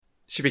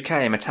She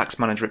became a tax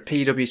manager at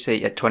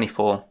PwC at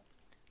 24.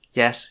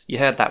 Yes, you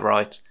heard that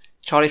right.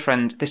 Charlie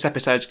Friend, this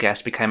episode's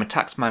guest, became a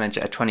tax manager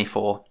at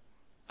 24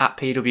 at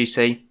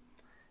PwC.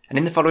 And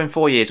in the following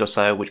 4 years or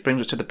so, which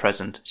brings us to the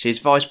present, she is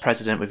Vice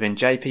President within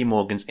JP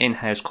Morgan's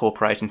in-house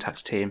corporation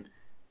tax team.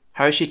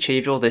 How has she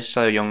achieved all this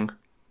so young?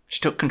 She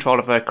took control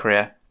of her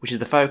career, which is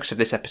the focus of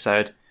this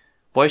episode.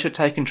 Why you should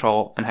take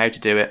control and how to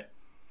do it.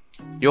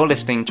 You're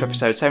listening to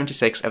episode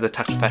 76 of the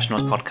Tax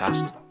Professionals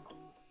podcast.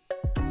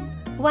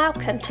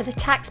 Welcome to the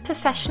Tax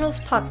Professionals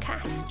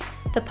podcast,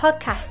 the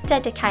podcast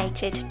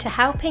dedicated to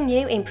helping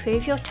you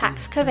improve your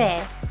tax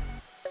career.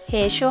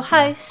 Here's your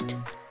host,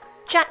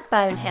 Jack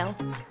Bonehill.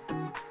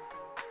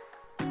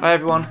 Hi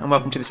everyone, and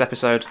welcome to this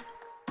episode.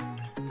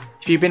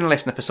 If you've been a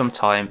listener for some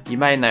time, you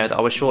may know that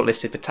I was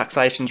shortlisted for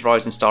Taxation's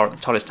Rising Star at the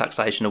Tollis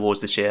Taxation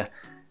Awards this year,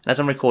 and as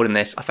I'm recording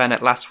this, I found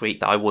out last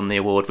week that I won the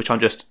award, which I'm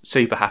just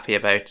super happy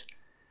about.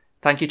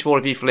 Thank you to all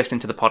of you for listening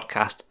to the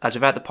podcast, as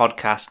without the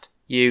podcast,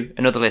 you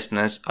and other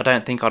listeners, I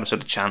don't think I'd have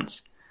stood a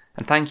chance.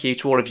 And thank you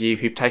to all of you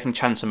who've taken a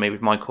chance on me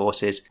with my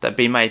courses that have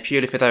been made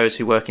purely for those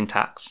who work in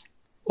tax.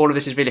 All of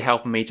this is really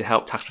helping me to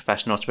help tax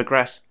professionals to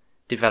progress,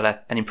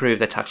 develop and improve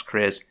their tax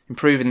careers,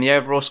 improving the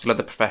overall skill of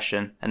the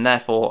profession and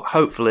therefore,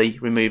 hopefully,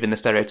 removing the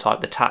stereotype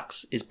that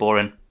tax is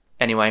boring.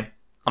 Anyway,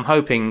 I'm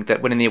hoping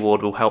that winning the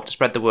award will help to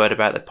spread the word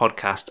about the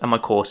podcast and my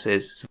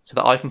courses so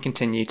that I can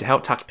continue to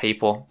help tax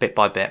people bit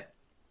by bit.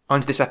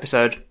 On to this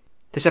episode.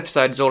 This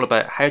episode is all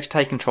about how to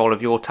take control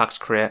of your tax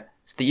career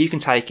so that you can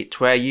take it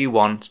to where you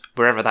want,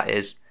 wherever that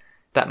is.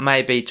 That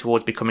may be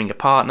towards becoming a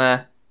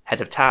partner,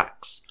 head of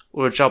tax,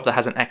 or a job that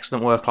has an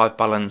excellent work-life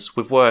balance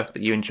with work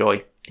that you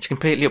enjoy. It's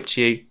completely up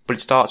to you, but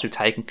it starts with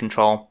taking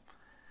control.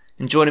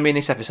 And joining me in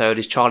this episode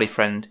is Charlie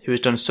Friend, who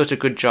has done such a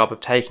good job of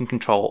taking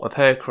control of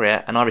her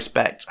career, and I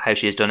respect how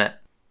she has done it.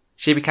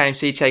 She became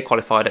CTA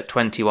qualified at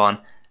 21,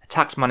 a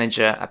tax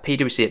manager at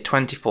PwC at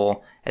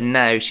 24, and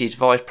now she's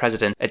Vice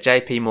President at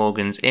JP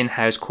Morgan's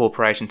in-house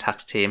corporation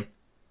tax team.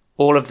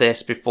 All of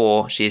this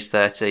before she is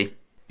 30.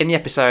 In the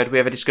episode, we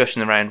have a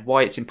discussion around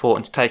why it's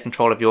important to take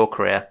control of your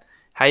career,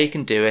 how you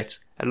can do it,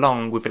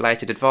 along with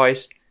related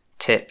advice,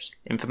 tips,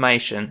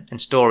 information, and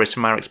stories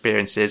from our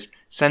experiences,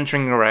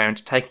 centering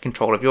around taking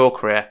control of your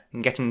career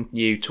and getting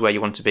you to where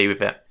you want to be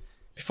with it.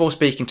 Before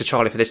speaking to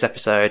Charlie for this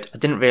episode, I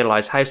didn't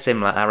realise how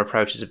similar our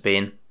approaches have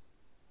been.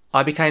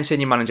 I became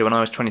senior manager when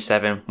I was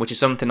 27, which is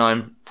something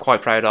I'm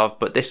quite proud of,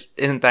 but this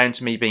isn't down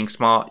to me being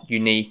smart,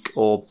 unique,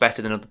 or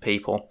better than other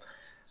people.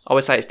 I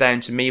would say it's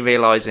down to me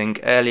realising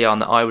early on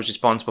that I was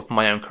responsible for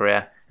my own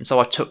career, and so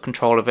I took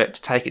control of it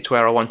to take it to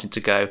where I wanted to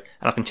go,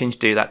 and I continue to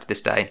do that to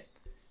this day.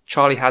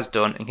 Charlie has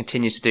done and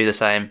continues to do the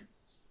same.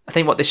 I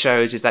think what this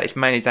shows is that it's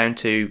mainly down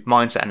to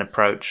mindset and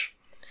approach.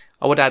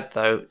 I would add,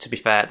 though, to be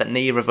fair, that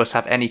neither of us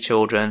have any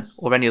children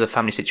or any other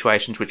family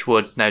situations which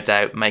would, no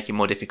doubt, make it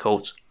more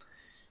difficult.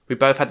 We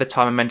both had the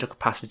time and mental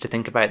capacity to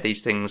think about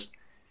these things.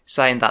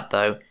 Saying that,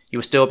 though, you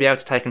will still be able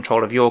to take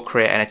control of your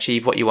career and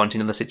achieve what you want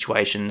in other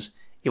situations.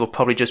 It will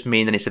probably just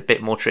mean that it's a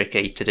bit more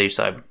tricky to do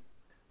so.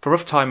 For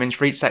rough timings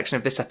for each section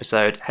of this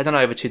episode, head on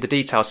over to the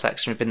details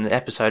section within the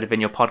episode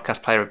within your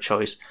podcast player of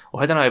choice,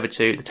 or head on over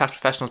to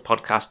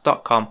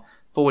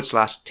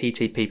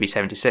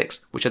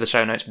thetaxprofessionalspodcast.com/TTPP76, which are the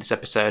show notes for this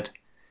episode.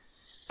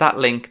 That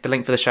link, the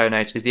link for the show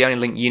notes, is the only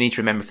link you need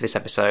to remember for this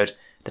episode,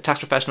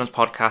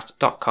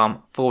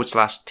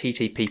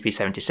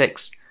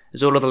 thetaxprofessionalspodcast.com/TTPP76,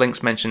 as all other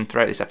links mentioned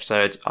throughout this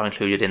episode are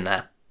included in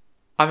there.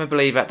 I'm a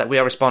believer that we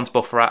are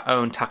responsible for our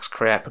own tax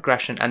career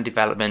progression and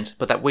development,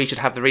 but that we should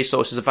have the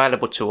resources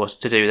available to us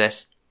to do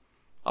this.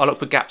 I look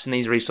for gaps in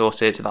these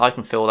resources so that I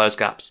can fill those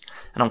gaps,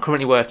 and I'm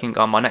currently working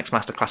on my next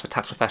masterclass for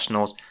tax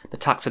professionals, the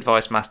Tax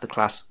Advice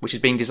Masterclass, which is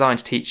being designed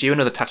to teach you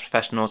and other tax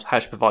professionals how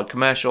to provide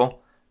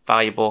commercial,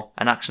 valuable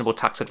and actionable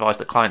tax advice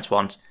that clients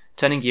want,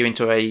 turning you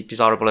into a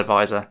desirable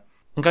advisor.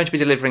 I'm going to be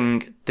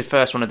delivering the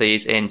first one of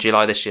these in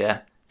July this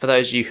year, for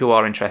those of you who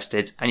are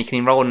interested, and you can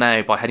enrol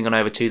now by heading on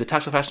over to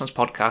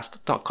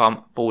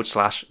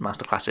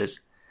thetaxprofessionalspodcast.com/masterclasses.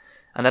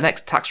 And the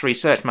next tax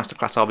research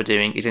masterclass I'll be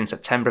doing is in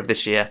September of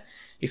this year.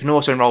 You can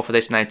also enrol for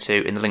this now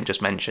too in the link just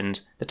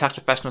mentioned,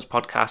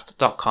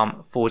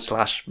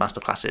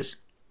 thetaxprofessionalspodcast.com/masterclasses.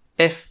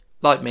 If,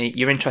 like me,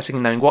 you're interested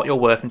in knowing what you're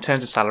worth in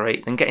terms of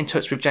salary, then get in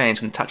touch with James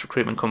from the tax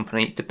recruitment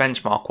company to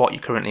benchmark what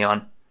you're currently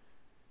on.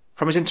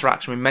 From his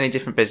interaction with many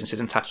different businesses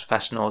and tax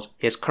professionals,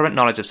 he has current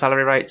knowledge of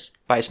salary rates,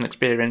 based on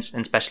experience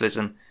and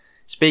specialism.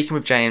 Speaking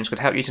with James could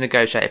help you to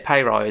negotiate a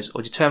pay rise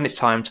or determine it's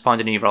time to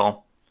find a new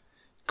role.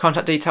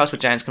 Contact details for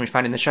James can be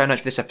found in the show notes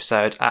for this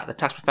episode at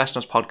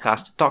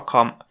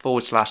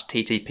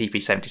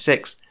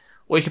thetaxprofessionalspodcast.com/TTPP76,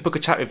 or you can book a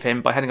chat with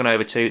him by heading on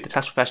over to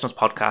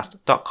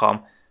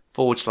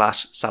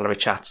thetaxprofessionalspodcast.com/salary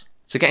chat.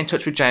 So get in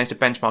touch with James to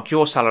benchmark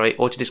your salary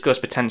or to discuss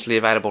potentially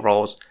available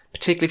roles,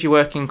 particularly if you're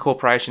working in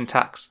corporation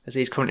tax, as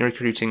he's currently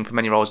recruiting for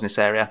many roles in this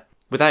area.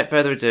 Without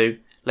further ado,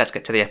 let's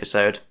get to the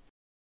episode.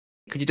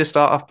 Could you just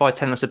start off by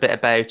telling us a bit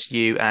about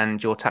you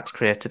and your tax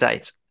career to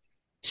date?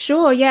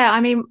 Sure, yeah. I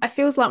mean, it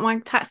feels like my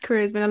tax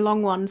career has been a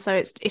long one. So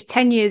it's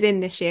 10 years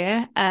in this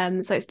year.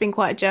 So it's been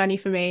quite a journey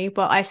for me.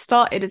 But I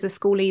started as a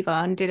school leaver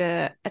and did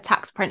a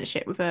tax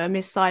apprenticeship with a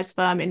mid-sized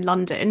firm in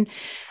London.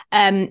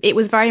 It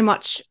was very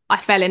much I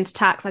fell into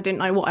tax. I didn't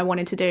know what I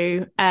wanted to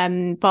do.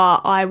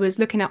 But I was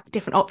looking at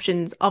different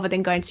options other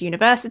than going to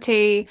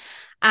university.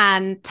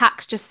 And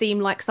tax just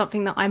seemed like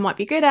something that I might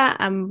be good at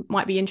and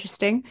might be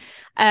interesting.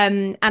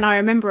 And I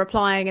remember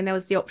applying, and there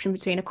was the option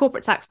between a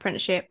corporate tax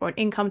apprenticeship or an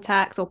income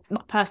tax, or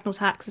not personal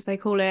tax as they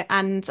call it.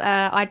 And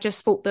I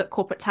just thought that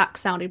corporate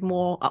tax sounded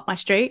more up my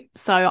street.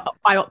 So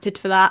I opted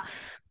for that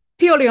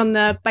purely on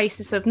the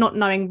basis of not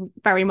knowing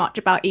very much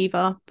about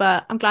either,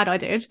 but I'm glad I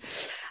did.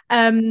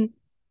 Um,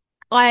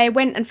 I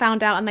went and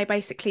found out, and they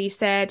basically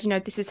said,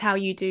 this is how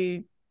you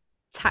do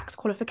tax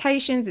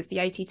qualifications. It's the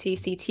ATT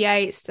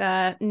CTA. It's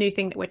a new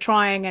thing that we're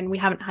trying, and we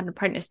haven't had an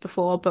apprentice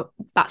before, but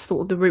that's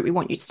sort of the route we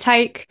want you to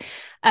take.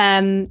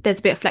 There's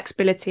a bit of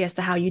flexibility as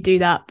to how you do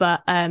that,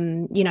 but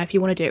if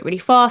you want to do it really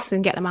fast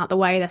and get them out of the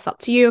way, that's up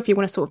to you. If you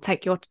want to sort of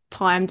take your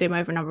time, do them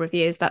over a number of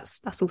years,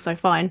 that's also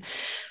fine.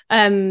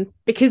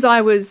 Because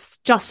I was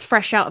just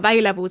fresh out of A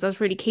levels, I was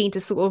really keen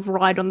to sort of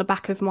ride on the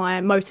back of my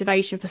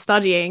motivation for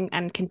studying,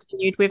 and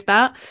continued with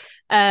that.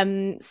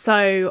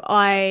 So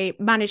I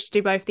managed to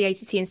do both the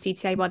ATT and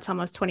CTA by the time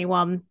I was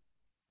 21.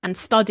 And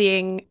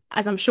studying,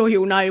 as I'm sure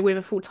you'll know, with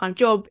a full-time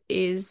job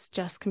is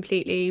just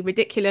completely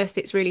ridiculous.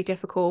 It's really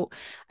difficult.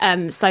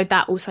 So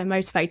that also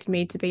motivated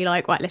me to be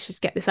like, right, let's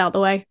just get this out of the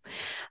way.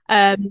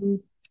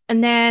 And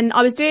then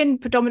I was doing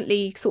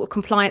predominantly sort of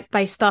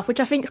compliance-based stuff,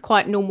 which I think is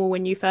quite normal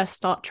when you first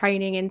start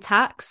training in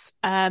tax.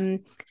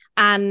 And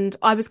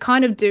I was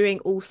kind of doing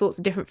all sorts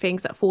of different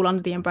things that fall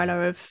under the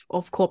umbrella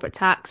of corporate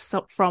tax,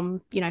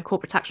 from,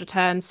 corporate tax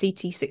returns,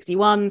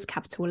 CT61s,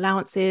 capital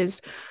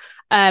allowances.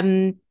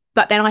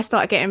 But then I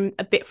started getting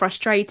a bit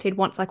frustrated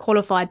once I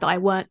qualified that I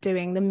weren't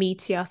doing the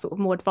meatier, sort of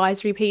more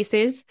advisory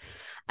pieces.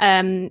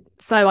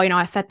 So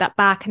I fed that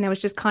back, and there was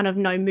just kind of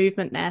no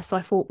movement there. So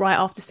I thought, right,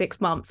 after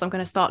 6 months, I'm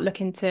going to start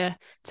looking to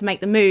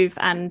make the move.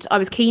 And I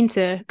was keen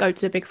to go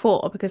to the Big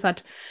Four because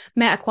I'd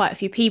met quite a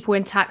few people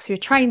in tax who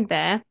had trained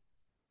there.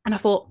 And I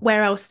thought,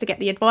 where else to get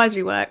the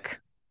advisory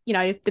work?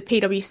 The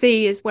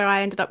PwC is where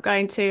I ended up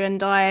going to,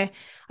 and I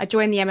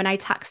joined the M&A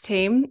tax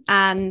team,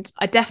 and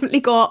I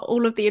definitely got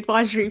all of the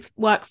advisory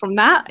work from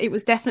that. It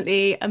was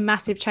definitely a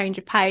massive change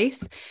of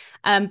pace,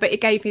 but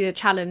it gave me the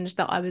challenge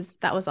that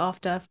was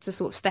after, to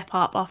sort of step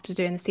up after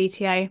doing the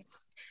CTA.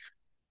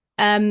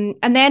 And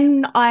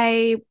then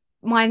my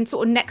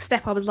sort of next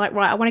step, I was like,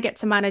 right, I want to get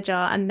to manager,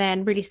 and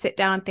then really sit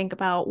down and think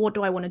about what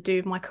do I want to do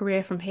with my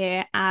career from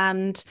here.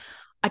 And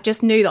I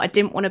just knew that I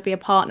didn't want to be a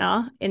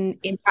partner in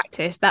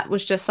practice. That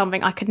was just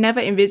something I could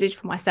never envisage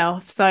for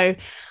myself. So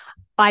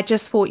I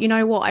just thought, you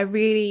know what, I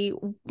really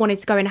wanted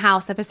to go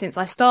in-house ever since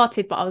I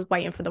started, but I was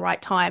waiting for the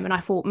right time. And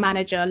I thought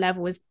manager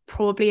level was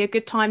probably a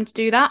good time to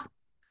do that.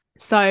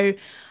 So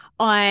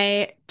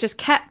I just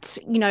kept,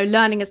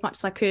 learning as much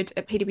as I could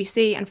at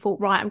PwC, and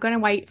thought, right, I'm going to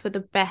wait for the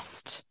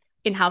best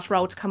in-house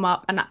role to come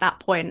up. And at that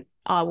point,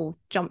 I will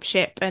jump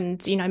ship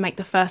and, make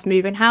the first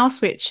move in-house,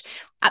 which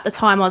at the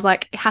time I was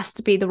like, it has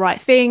to be the right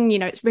thing.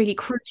 It's really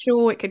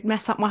crucial. It could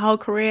mess up my whole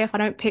career if I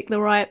don't pick the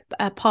right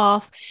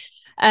path.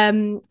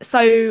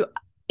 So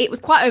it was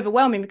quite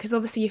overwhelming, because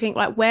obviously you think,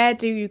 like, where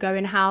do you go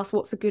in-house?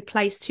 What's a good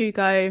place to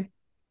go?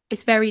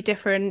 It's very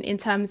different in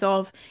terms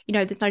of,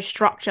 there's no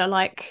structure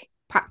like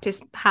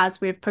practice has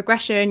with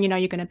progression.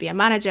 You're going to be a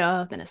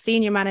manager, then a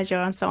senior manager,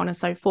 and so on and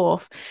so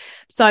forth.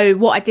 So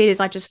what I did is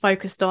I just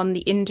focused on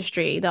the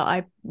industry that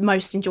I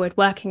most enjoyed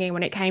working in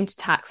when it came to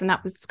tax, and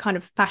that was kind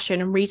of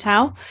fashion and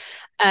retail.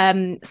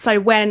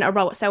 So when a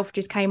role at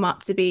Selfridges came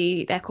up to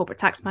be their corporate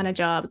tax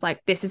manager, I was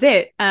like, this is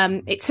it.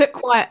 It took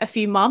quite a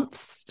few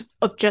months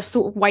of just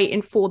sort of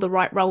waiting for the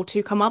right role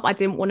to come up. I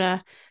didn't want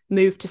to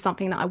move to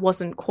something that I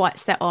wasn't quite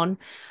set on.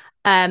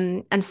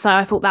 And so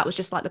I thought that was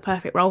just like the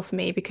perfect role for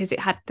me, because it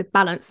had the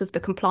balance of the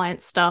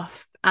compliance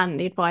stuff and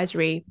the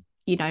advisory,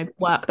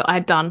 work that I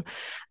had done.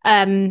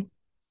 And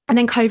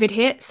then COVID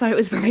hit. So it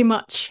was very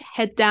much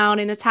head down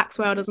in the tax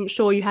world, as I'm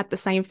sure you had the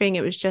same thing.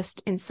 It was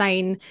just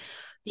insane,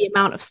 the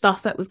amount of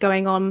stuff that was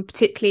going on,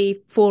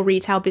 particularly for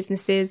retail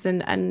businesses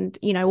and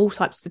all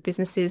types of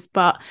businesses.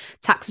 But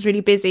tax was really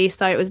busy.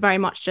 So it was very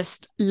much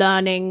just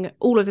learning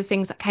all of the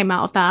things that came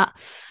out of that.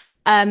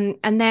 And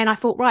then I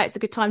thought, right, it's a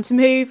good time to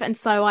move. And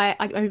so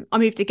I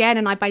moved again,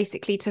 and I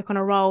basically took on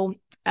a role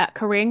at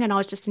Coring, and I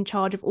was just in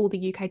charge of all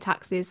the UK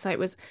taxes. So it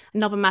was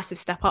another massive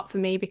step up for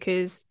me,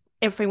 because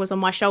everything was on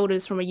my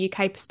shoulders from a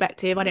UK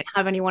perspective. I didn't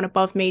have anyone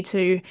above me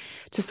to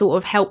sort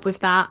of help with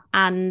that.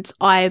 And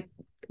I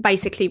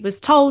basically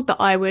was told that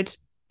I would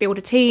build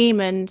a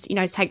team and,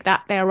 take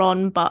that there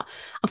on. But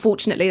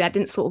unfortunately, that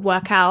didn't sort of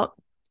work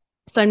out.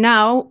 So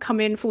now,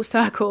 coming full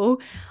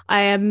circle,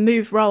 I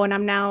moved role, and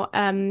I'm now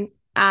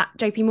at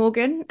JP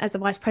Morgan as a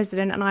vice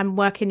president, and I'm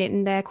working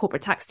in their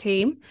corporate tax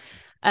team,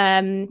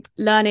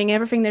 learning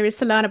everything there is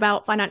to learn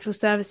about financial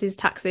services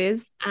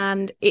taxes.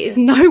 And it is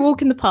no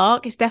walk in the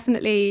park. It's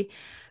definitely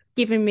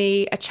giving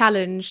me a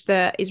challenge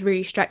that is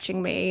really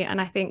stretching me.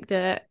 And I think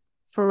that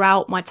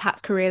throughout my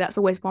tax career, that's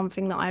always one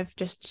thing that I've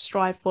just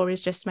strived for,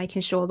 is just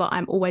making sure that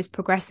I'm always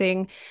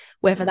progressing,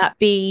 whether that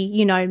be,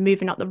 you know,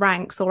 moving up the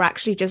ranks or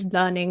actually just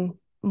learning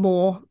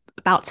more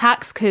about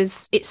tax,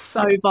 because it's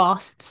so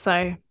vast.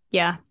 So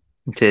yeah.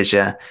 It is,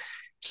 yeah.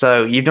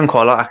 So you've done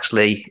quite a lot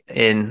actually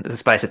in the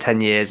space of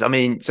 10 years. I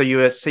mean, so you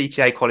were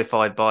CTA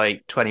qualified by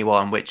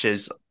 21, which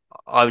is,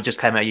 I just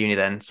came out of uni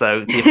then.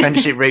 So the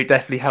apprenticeship route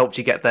definitely helped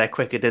you get there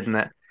quicker, didn't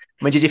it?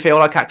 I mean, did you feel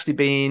like actually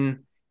being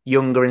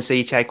younger and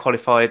CTA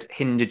qualified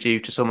hindered you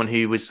to someone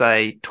who was,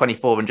 say,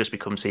 24 and just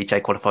become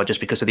CTA qualified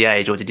just because of the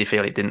age, or did you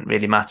feel it didn't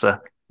really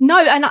matter? No,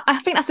 and I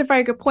think that's a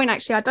very good point,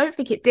 actually. I don't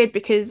think it did,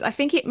 because I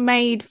think it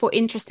made for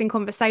interesting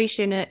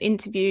conversation at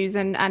interviews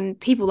and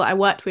people that I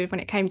worked with when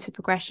it came to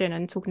progression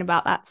and talking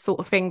about that sort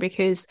of thing,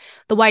 because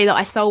the way that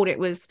I sold it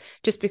was,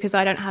 just because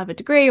I don't have a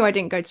degree or I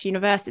didn't go to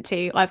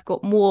university, I've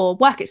got more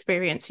work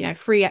experience, you know,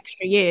 3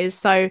 extra years.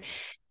 So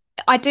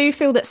I do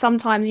feel that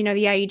sometimes, you know,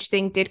 the age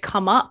thing did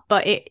come up,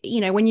 but it,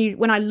 you know,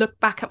 when I look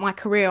back at my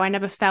career, I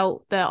never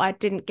felt that I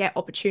didn't get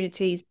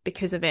opportunities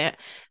because of it.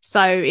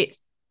 So it's,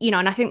 you know,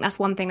 and I think that's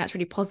one thing that's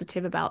really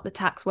positive about the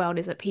tax world,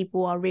 is that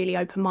people are really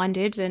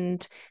open-minded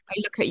and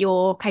they look at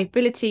your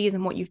capabilities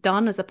and what you've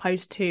done, as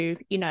opposed to,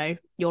 you know,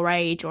 your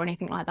age or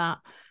anything like that.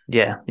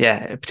 Yeah,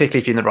 yeah. Particularly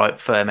if you're in the right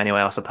firm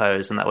anyway, I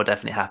suppose, and that would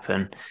definitely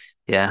happen.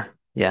 Yeah,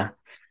 yeah.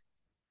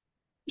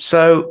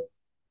 So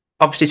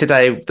obviously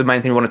today the main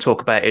thing we want to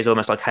talk about is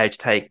almost like how to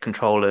take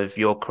control of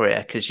your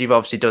career, because you've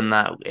obviously done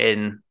that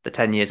in the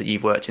 10 years that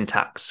you've worked in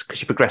tax,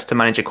 because you progressed to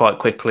manager quite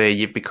quickly.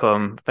 You've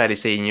become fairly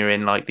senior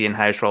in like the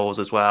in-house roles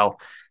as well.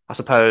 I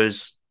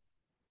suppose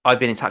I've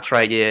been in tax for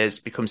 8 years,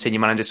 become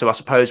senior manager, so I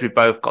suppose we've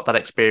both got that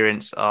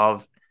experience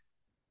of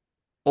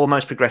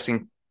almost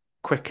progressing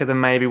quicker than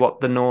maybe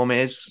what the norm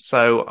is.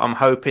 So I'm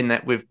hoping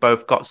that we've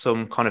both got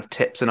some kind of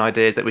tips and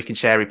ideas that we can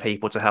share with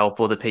people to help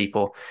other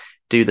people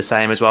do the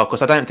same as well.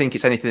 Because I don't think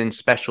it's anything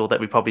special that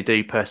we probably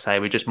do per se.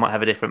 We just might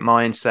have a different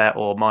mindset,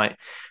 or might,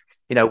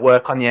 you know,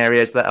 work on the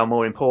areas that are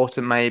more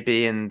important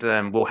maybe, and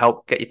will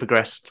help get you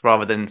progressed,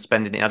 rather than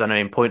spending it, I don't know,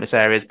 in pointless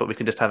areas. But we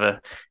can just have a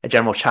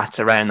general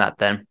chat around that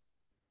then.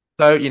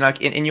 So, you know,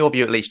 in your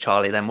view at least,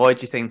 Charlie, then why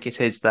do you think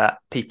it is that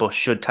people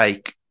should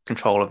take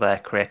control of their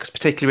career? Because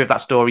particularly with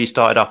that story you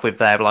started off with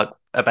there, like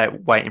about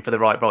waiting for the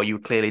right role, you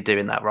were clearly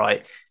doing that,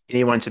 right? You knew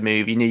you wanted to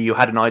move, you knew you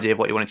had an idea of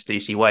what you wanted to do,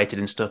 so you waited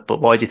and stuff.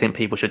 But why do you think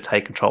people should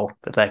take control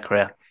of their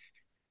career?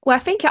 Well, I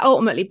think it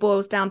ultimately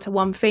boils down to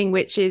one thing,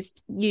 which is,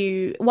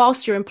 you,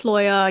 whilst your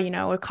employer, you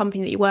know, or a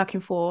company that you're working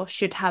for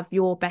should have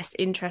your best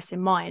interests in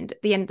mind,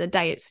 at the end of the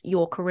day, it's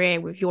your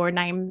career with your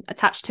name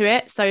attached to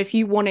it. So if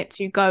you want it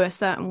to go a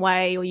certain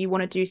way, or you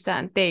want to do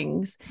certain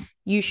things,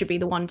 you should be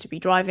the one to be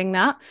driving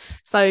that.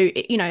 So,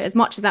 you know, as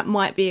much as that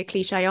might be a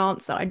cliche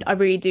answer, I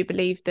really do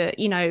believe that,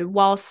 you know,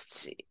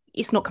 whilst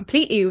it's not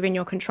completely within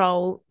your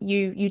control,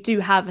 you do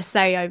have a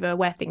say over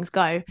where things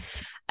go.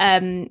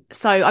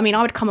 So I mean,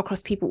 I would come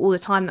across people all the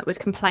time that would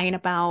complain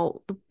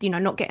about, you know,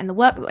 not getting the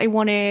work that they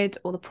wanted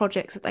or the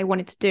projects that they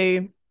wanted to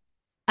do.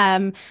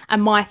 And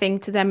my thing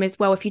to them is,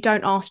 well, if you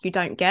don't ask, you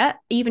don't get.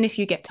 Even if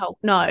you get told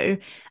no,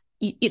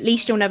 at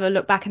least you'll never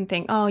look back and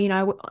think, oh, you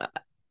know,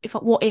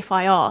 what if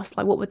I asked,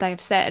 like, what would they have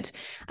said?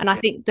 And I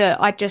think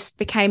that I just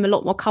became a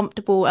lot more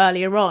comfortable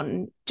earlier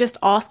on just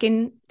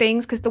asking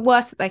things, because the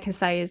worst that they can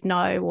say is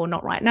no, or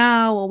not right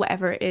now, or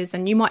whatever it is.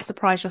 And you might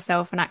surprise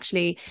yourself and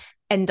actually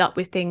end up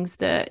with things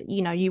that,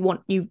 you know,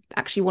 you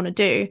actually want to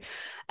do.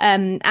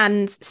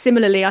 And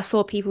similarly, I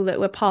saw people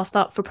that were passed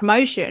up for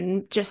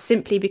promotion just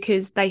simply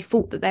because they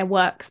thought that their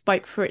work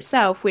spoke for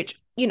itself, which,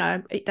 you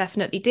know, it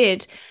definitely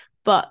did.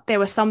 But there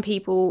were some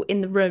people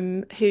in the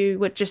room who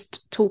were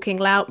just talking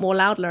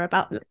louder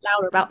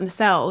about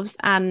themselves,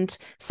 and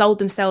sold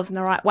themselves in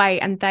the right way,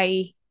 and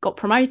they got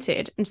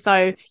promoted. And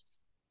so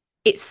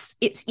it's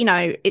you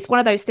know, it's one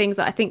of those things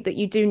that I think that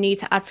you do need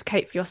to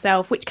advocate for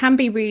yourself, which can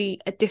be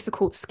really a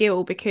difficult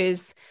skill,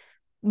 because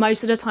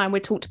most of the time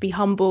we're taught to be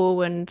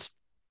humble and,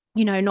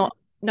 you know, not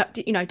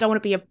you know, don't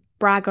want to be a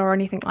bragger or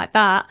anything like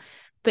that.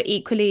 But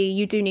equally,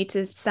 you do need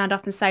to stand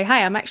up and say,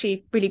 hey, I'm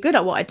actually really good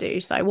at what I do,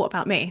 so what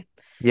about me?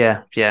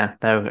 Yeah, yeah,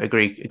 no,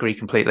 agree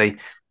completely.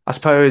 I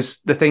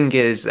suppose the thing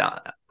is,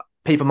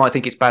 people might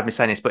think it's bad me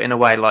saying this, but in a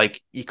way,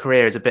 like, your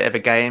career is a bit of a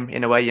game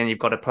in a way, and you've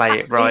got to play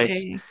it right.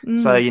 Absolutely.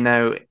 So, you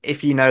know,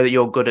 if you know that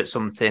you're good at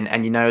something,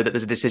 and you know that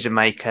there's a decision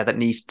maker that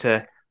needs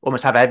to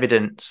almost have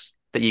evidence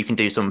that you can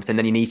do something,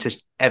 then you need to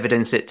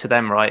evidence it to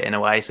them, right, in a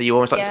way. So you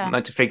almost like Yeah.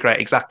 need to figure out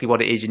exactly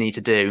what it is you need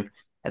to do,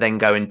 and then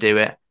go and do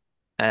it.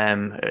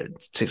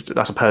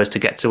 I suppose, to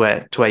get to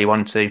where you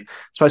want to. I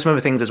suppose some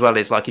other things as well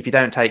is, like, if you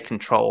don't take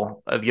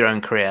control of your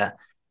own career,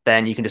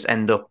 then you can just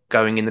end up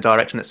going in the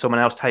direction that someone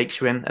else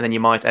takes you in, and then you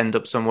might end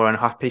up somewhere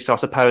unhappy. So I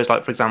suppose,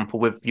 like, for example,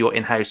 with your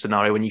in-house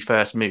scenario, when you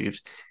first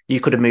moved, you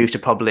could have moved to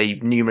probably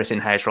numerous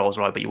in-house roles,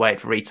 right? But you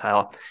waited for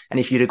retail. And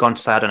if you'd have gone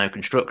to, say, I don't know,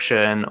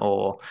 construction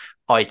or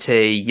IT,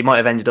 you might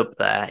have ended up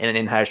there in an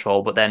in-house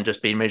role, but then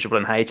just been miserable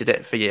and hated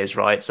it for years,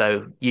 right?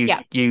 So you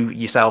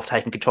yourself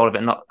taking control of it,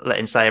 and not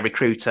letting, say, a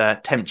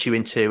recruiter tempt you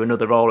into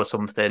another role or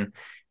something.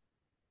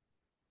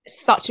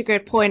 Such a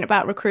good point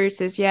about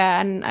recruiters, yeah,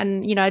 and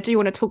I do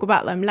want to talk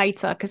about them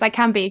later because they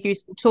can be a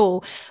useful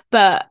tool,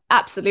 but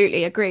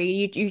absolutely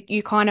agree.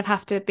 You kind of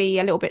have to be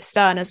a little bit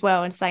stern as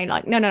well and saying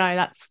like, no,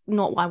 that's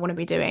not what I want to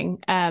be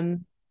doing.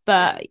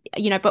 But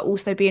but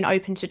also being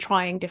open to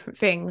trying different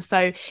things.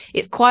 So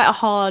it's quite a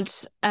hard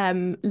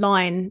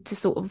line to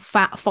sort of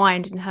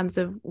find in terms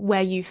of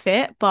where you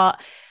fit,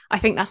 but I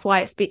think that's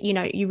why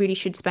you really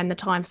should spend the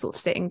time sort of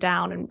sitting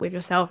down and with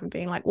yourself and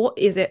being like, what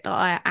is it that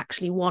I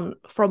actually want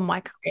from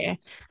my career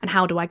and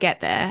how do I get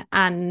there?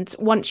 And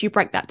once you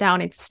break that down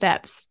into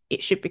steps,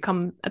 it should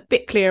become a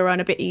bit clearer and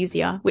a bit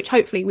easier, which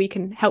hopefully we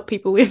can help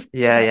people with.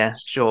 Yeah,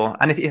 sure.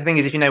 And the thing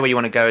is, if you know where you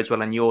want to go as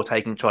well, and you're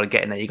taking try to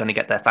get in there, you're going to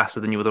get there faster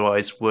than you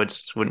otherwise would,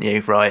 wouldn't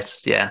you?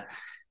 Right? Yeah.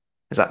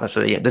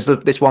 Exactly. Yeah. There's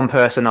this one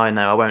person I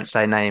know, I won't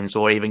say names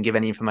or even give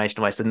any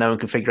information away, so no one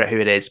can figure out who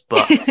it is.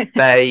 But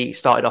they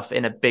started off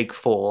in a big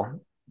four,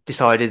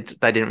 decided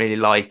they didn't really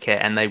like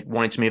it, and they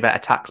wanted to move out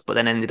of tax, but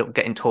then ended up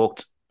getting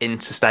talked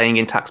into staying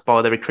in tax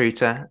by the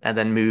recruiter, and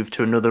then moved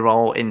to another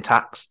role in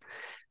tax.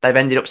 They've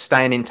ended up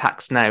staying in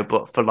tax now,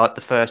 but for like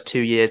the first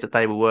 2 years that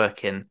they were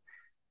working,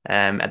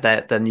 at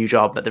their new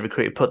job that the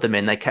recruiter put them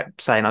in, they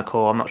kept saying like,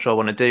 oh, I'm not sure I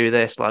want to do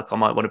this, like I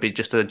might want to be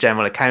just a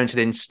general accountant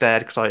instead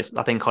because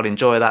I think I'd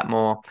enjoy that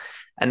more.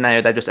 And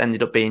now they've just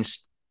ended up being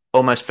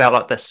almost felt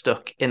like they're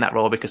stuck in that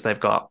role because they've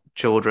got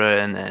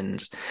children,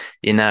 and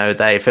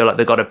they feel like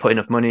they've got to put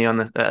enough money on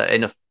the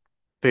enough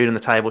food on the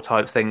table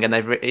type thing, and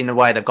they've in a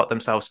way they've got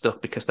themselves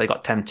stuck because they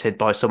got tempted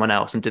by someone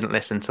else and didn't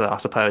listen to, I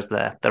suppose,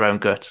 their own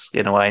gut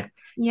in a way.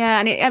 Yeah,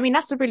 and I mean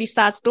that's a really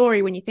sad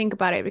story when you think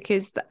about it,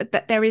 because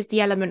there is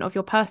the element of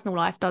your personal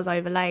life does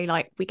overlay.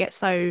 Like we get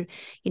so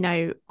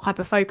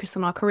hyper focused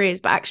on our careers,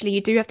 but actually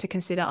you do have to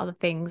consider other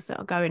things that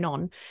are going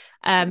on.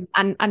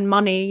 And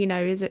money,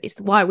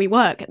 is why we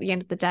work at the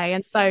end of the day.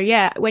 And so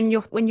yeah, when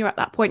you're at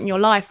that point in your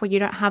life where you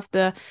don't have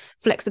the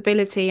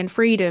flexibility and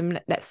freedom,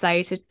 let's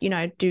say,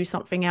 to do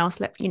something else,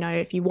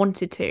 if you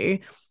wanted to,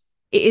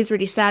 it is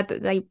really sad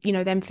that they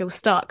then feel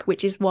stuck,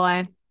 which is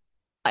why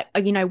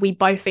we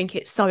both think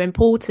it's so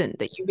important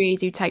that you really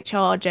do take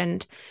charge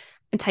and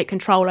take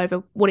control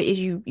over what it is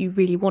you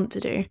really want to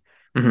do.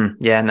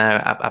 Mm-hmm. Yeah, no,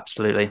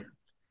 absolutely.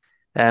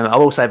 I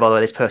will say, by the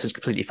way, this person's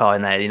completely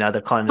fine there.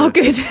 They're kind of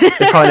good.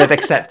 They're kind of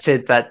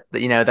accepted that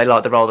they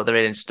like the role that they're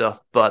in and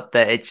stuff, but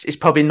it's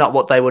probably not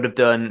what they would have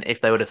done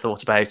if they would have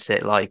thought about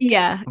it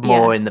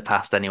more in the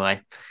past anyway.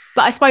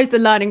 But I suppose the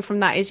learning from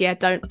that is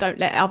don't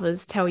let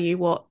others tell you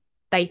what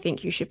they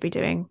think you should be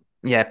doing.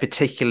 Yeah,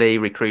 particularly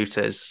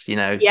recruiters,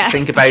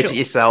 think about it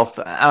yourself.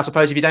 I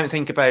suppose if you don't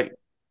think about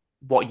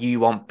what you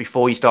want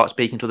before you start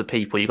speaking to other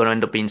people, you're going to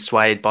end up being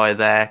swayed by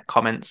their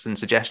comments and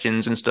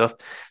suggestions and stuff.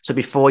 So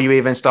before you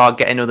even start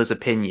getting others'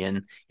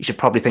 opinion, you should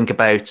probably think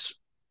about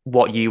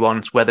what you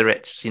want, whether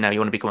it's, you want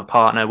to become a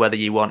partner, whether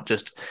you want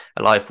just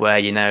a life where,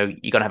 you're going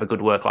to have a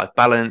good work-life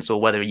balance,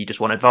 or whether you just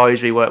want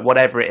advisory work,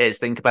 whatever it is,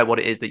 think about what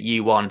it is that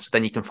you want.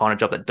 Then you can find a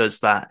job that does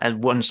that.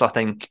 And once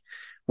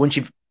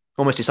you've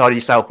almost decided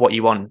yourself what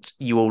you want,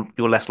 you're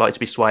less likely to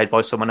be swayed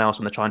by someone else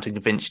when they're trying to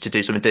convince you to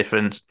do something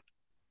different.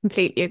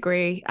 Completely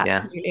agree.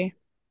 Absolutely.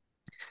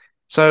 Yeah.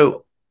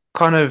 So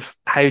kind of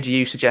how do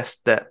you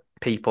suggest that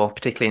people,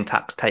 particularly in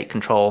tax, take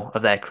control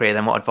of their career?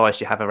 Then what advice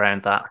do you have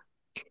around that?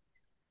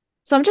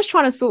 So I'm just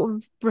trying to sort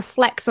of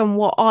reflect on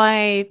what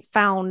I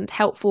found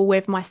helpful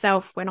with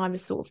myself when I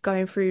was sort of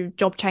going through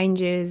job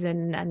changes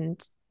and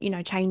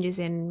changes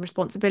in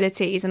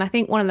responsibilities. And I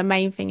think one of the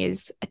main thing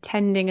is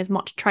attending as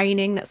much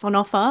training that's on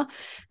offer.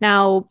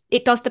 Now,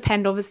 it does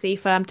depend obviously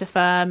firm to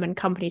firm and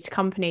company to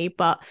company,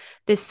 but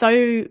there's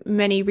so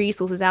many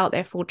resources out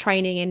there for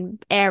training in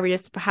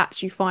areas that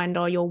perhaps you find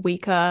are your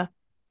weaker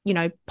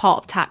part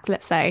of tax,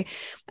 let's say.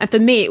 And for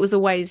me, it was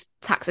always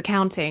tax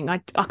accounting.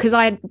 Because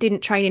I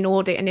didn't train in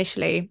audit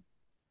initially,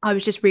 I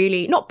was just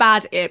really not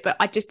bad at it, but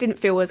I just didn't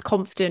feel as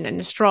confident and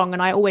as strong.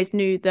 And I always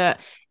knew that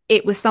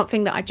it was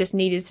something that I just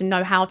needed to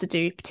know how to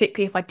do,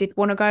 particularly if I did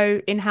want to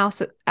go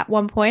in-house at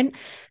one point.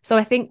 So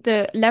I think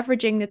that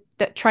leveraging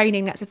the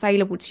training that's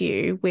available to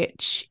you,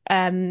 which,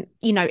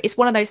 it's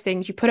one of those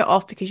things you put it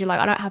off because you're like,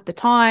 I don't have the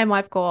time.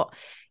 I've got,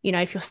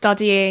 if you're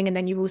studying and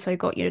then you've also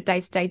got your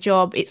day-to-day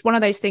job, it's one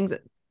of those things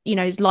that,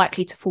 is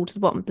likely to fall to the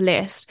bottom of the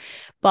list.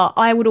 But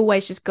I would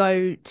always just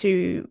go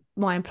to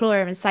my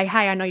employer and say,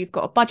 hey, I know you've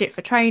got a budget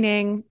for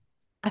training.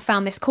 I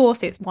found this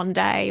course, it's one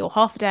day or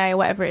half a day or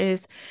whatever it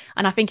is,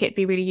 and I think it'd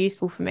be really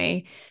useful for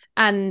me.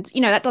 And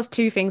that does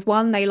two things.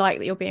 One, they like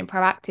that you're being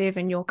proactive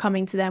and you're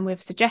coming to them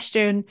with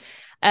suggestion,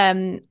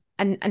 and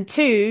and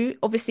two,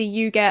 obviously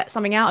you get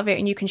something out of it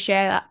and you can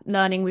share that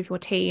learning with your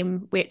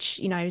team, which,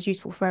 you know, is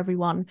useful for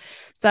everyone.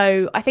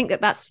 So I think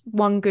that that's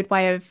one good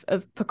way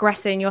of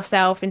progressing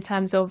yourself in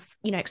terms of,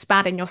 you know,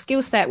 expanding your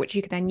skill set, which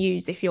you can then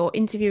use if you're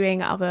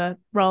interviewing other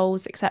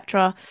roles,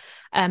 etc.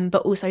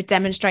 But also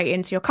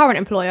demonstrating to your current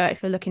employer,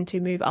 if you're looking to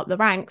move up the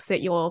ranks,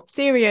 that you're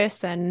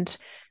serious and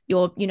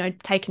you're, you know,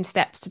 taking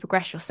steps to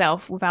progress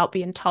yourself without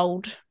being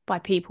told by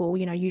people,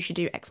 you know, you should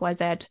do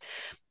XYZ.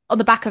 On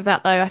the back of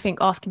that, though, I think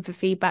asking for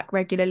feedback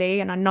regularly,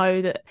 and I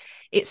know that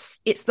it's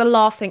the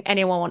last thing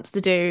anyone wants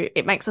to do.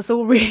 It makes us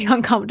all really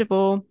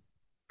uncomfortable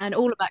and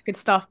all of that good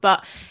stuff,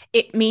 but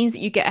it means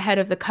that you get ahead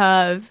of the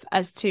curve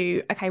as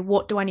to, okay,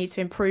 what do I need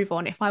to improve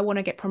on? If I want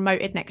to get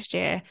promoted next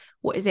year,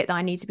 what is it that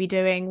I need to be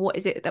doing? What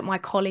is it that my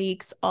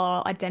colleagues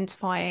are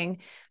identifying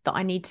that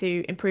I need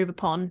to improve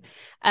upon?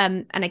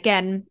 And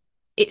again,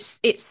 it's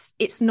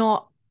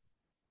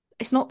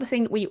not the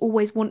thing that we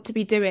always want to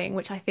be doing,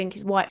 which I think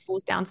is why it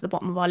falls down to the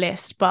bottom of our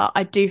list. But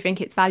I do think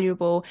it's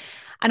valuable.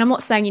 And I'm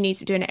not saying you need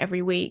to be doing it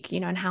every week, you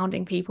know, and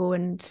hounding people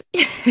and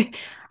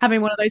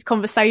having one of those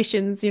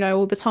conversations, you know,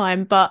 all the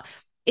time. But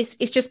it's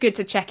just good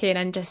to check in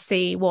and just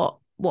see what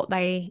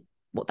they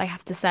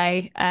have to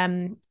say.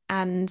 And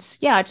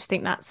yeah, I just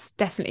think that's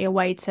definitely a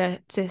way to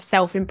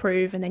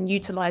self-improve and then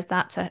utilize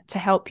that to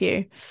help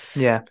you.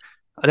 Yeah.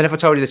 I don't know if I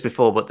told you this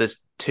before, but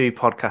there's 2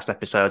 podcast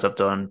episodes I've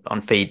done on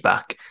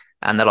feedback,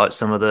 and they're like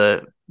some of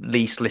the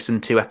least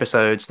listened to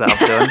episodes that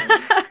I've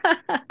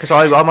done. Because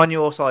I'm on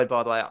your side,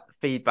 by the way.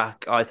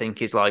 Feedback, I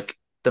think, is like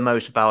the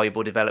most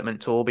valuable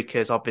development tool,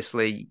 because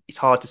obviously it's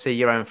hard to see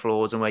your own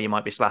flaws and where you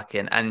might be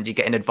slacking, and you're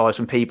getting advice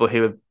from people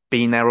who have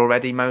been there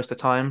already most of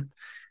the time.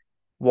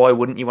 Why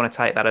wouldn't you want to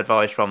take that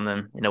advice from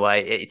them in a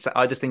way?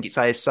 I just think it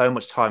saves so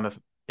much time of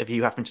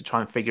you having to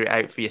try and figure it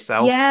out for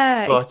yourself.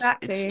 Yeah, but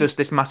exactly. It's just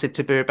this massive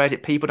taboo about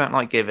it. People don't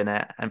like giving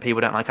it, and people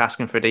don't like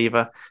asking for it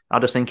either. I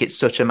just think it's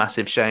such a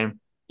massive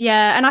shame.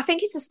 Yeah, and I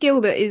think it's a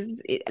skill that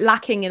is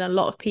lacking in a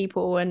lot of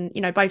people, and,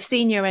 you know, both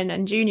senior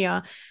and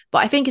junior. But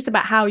I think it's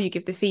about how you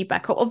give the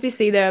feedback.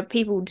 Obviously, there are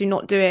people who do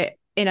not do it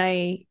in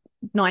a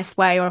nice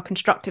way or a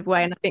constructive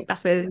way, and I think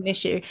that's where there's an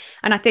issue.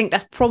 And I think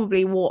that's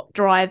probably what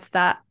drives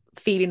that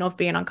feeling of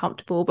being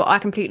uncomfortable. But I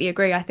completely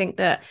agree. I think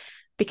that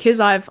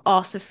because I've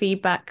asked for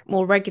feedback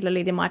more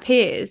regularly than my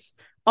peers,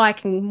 I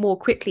can more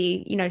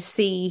quickly, you know,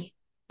 see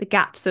the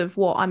gaps of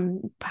what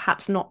I'm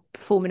perhaps not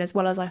performing as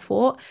well as I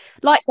thought.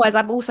 Likewise,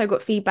 I've also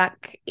got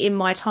feedback in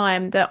my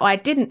time that I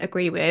didn't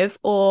agree with,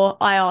 or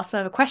I asked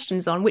further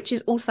questions on, which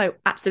is also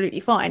absolutely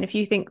fine. If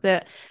you think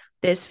that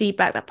there's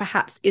feedback that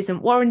perhaps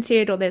isn't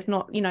warranted, or there's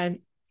not, you know,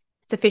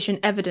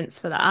 sufficient evidence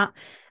for that,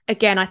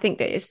 again, I think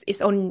that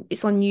it's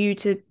on you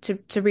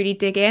to really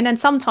dig in. And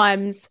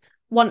sometimes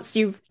once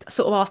you've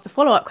sort of asked a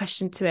follow-up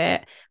question to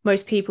it,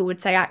 most people would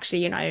say,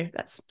 actually, you know,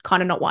 that's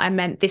kind of not what I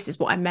meant. This is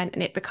what I meant.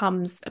 And it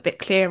becomes a bit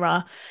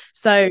clearer.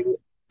 So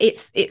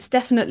it's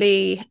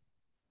definitely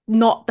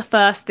not the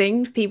first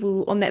thing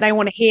people on that they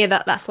want to hear,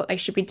 that that's what they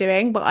should be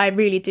doing. But I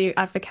really do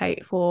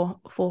advocate for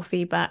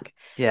feedback.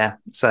 Yeah,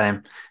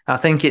 same. I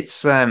think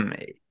it's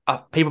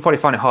people probably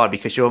find it hard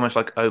because you're almost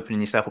like opening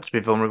yourself up to be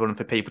vulnerable and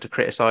for people to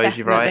criticize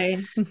you, right?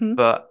 Mm-hmm.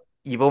 But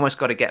you've almost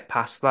got to get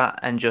past that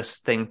and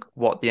just think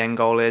what the end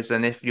goal is.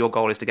 And if your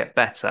goal is to get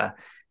better,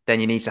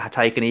 then you need to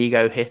take an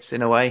ego hit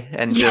in a way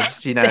and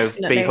just, you know,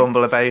 definitely be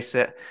humble about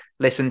it,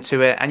 listen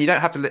to it. And you don't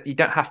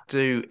have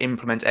to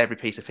implement every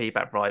piece of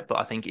feedback, right? But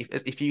I think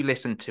if you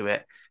listen to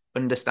it,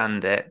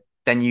 understand it,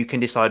 then you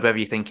can decide whether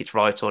you think it's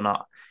right or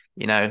not.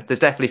 You know, there's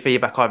definitely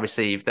feedback I've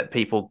received that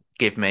people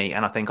give me,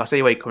 and I think I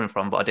see where you're coming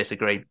from, but I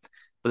disagree.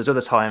 But there's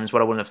other times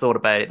where I wouldn't have thought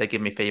about it. They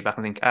give me feedback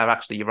and think, oh,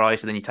 actually, you're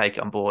right. And then you take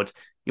it on board.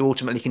 You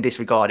ultimately can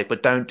disregard it,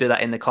 but don't do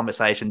that in the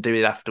conversation. Do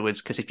it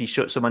afterwards. Because if you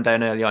shut someone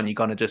down early on, you're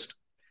going to just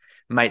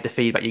make the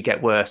feedback you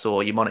get worse,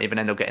 or you might not even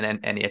end up getting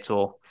any at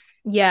all.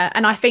 Yeah.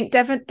 And I think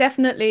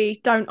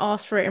definitely don't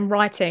ask for it in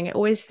writing. It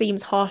always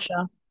seems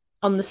harsher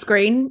on the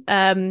screen.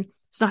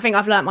 So I think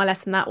I've learned my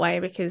lesson that way,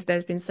 because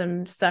there's been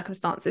some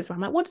circumstances where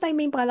I'm like, what do they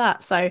mean by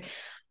that? So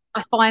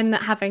I find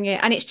that having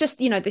it, and it's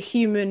just, you know, the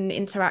human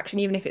interaction,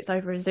 even if it's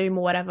over a Zoom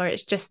or whatever,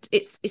 it's just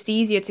it's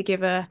easier to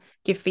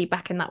give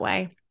feedback in that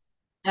way.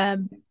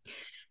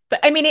 But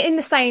I mean, in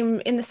the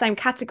same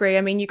category,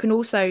 I mean, you can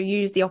also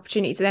use the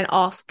opportunity to then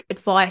ask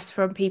advice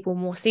from people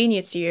more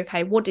senior to you.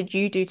 Okay, what did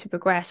you do to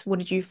progress? What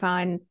did you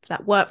find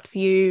that worked for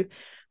you?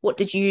 What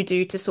did you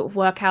do to sort of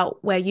work out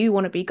where you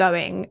want to be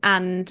going?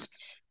 And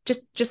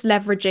just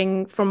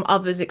leveraging from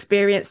others'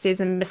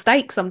 experiences and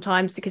mistakes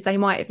sometimes, because they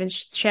might even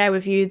share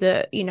with you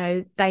that, you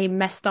know, they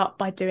messed up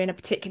by doing a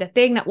particular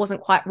thing that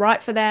wasn't quite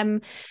right for them,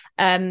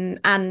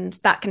 and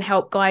that can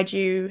help guide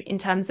you in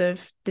terms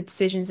of the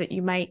decisions that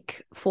you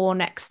make for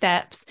next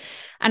steps.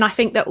 And I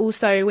think that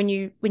also when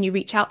you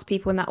reach out to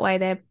people in that way,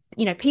 they're,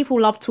 you know, people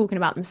love talking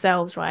about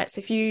themselves, right? So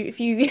if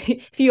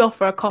you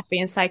offer a coffee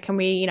and say, can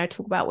we, you know,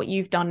 talk about what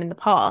you've done in the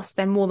past,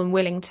 they're more than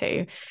willing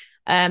to.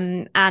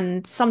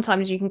 And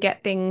sometimes you can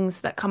get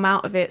things that come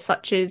out of it,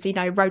 such as, you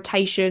know,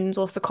 rotations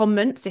or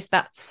secondments, if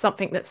that's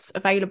something that's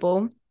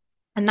available.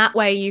 And that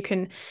way you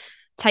can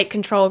take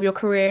control of your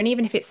career, and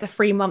even if it's a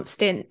 3-month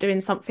stint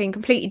doing something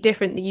completely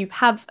different that you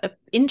have an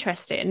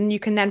interest in, you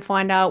can then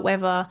find out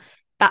whether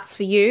that's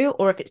for you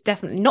or if it's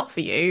definitely not for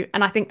you.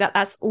 And I think that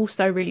that's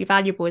also really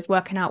valuable, is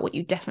working out what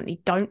you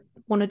definitely don't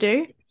want to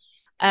do.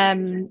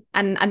 And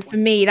for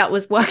me, that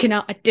was working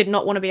out I did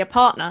not want to be a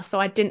partner, so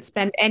I didn't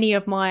spend any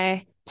of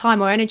my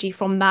time or energy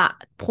from that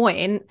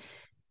point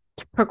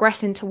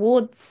progressing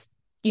towards,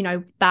 you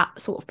know, that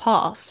sort of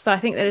path. So I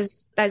think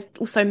there's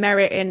also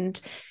merit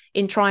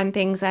in trying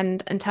things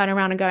and turning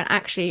around and going,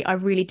 actually, I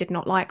really did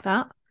not like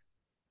that.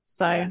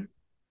 So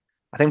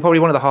I think probably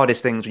one of the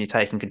hardest things when you're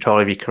taking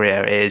control of your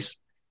career is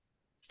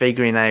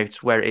figuring out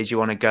where it is you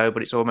want to go,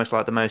 but it's almost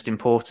like the most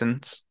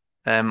important.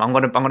 I'm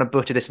gonna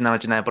butcher this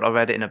analogy now, but I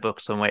read it in a book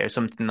somewhere. It's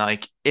something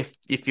like if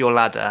your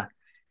ladder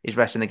is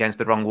resting against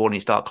the wrong wall and you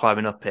start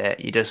climbing up it,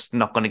 you're just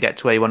not going to get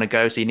to where you want to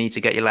go. So you need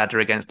to get your ladder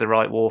against the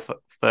right wall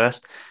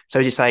first.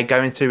 So as you say,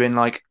 going through and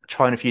like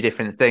trying a few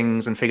different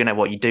things and figuring out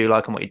what you do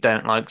like and what you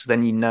don't like. So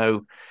then you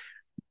know,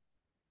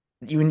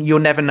 you'll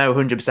never know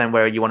 100%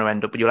 where you want to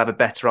end up, but you'll have a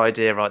better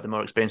idea, right? The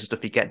more experience and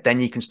stuff you get, then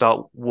you can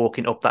start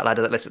walking up that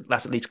ladder that's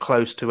at least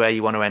close to where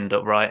you want to end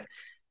up, right?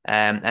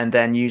 And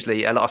then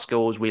usually a lot of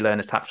skills we learn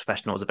as tax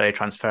professionals are very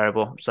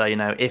transferable. So, you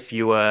know, if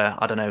you were,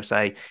 I don't know,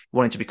 say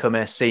wanting to become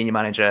a senior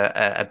manager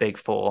at a big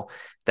four,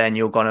 then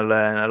you're going to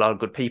learn a lot of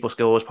good people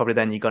skills. Probably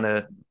then you're going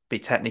to be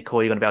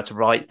technical. You're going to be able to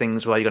write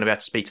things well. You're going to be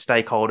able to speak to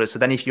stakeholders. So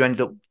then if you ended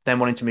up then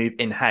wanting to move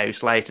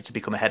in-house later to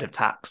become a head of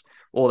tax,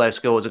 all those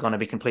skills are going to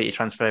be completely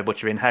transferable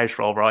to your in-house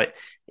role, right?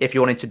 If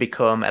you wanted to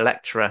become a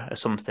lecturer or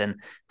something,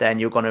 then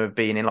you're going to have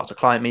been in lots of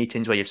client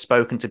meetings where you've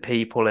spoken to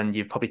people and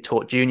you've probably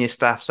taught junior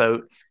staff.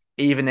 So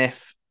even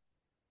if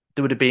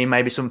there would have been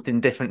maybe something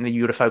different that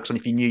you would have focused on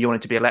if you knew you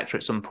wanted to be a lecturer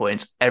at some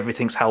point,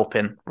 everything's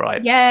helping,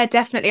 right? yeah,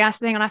 definitely, that's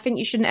the thing. And I think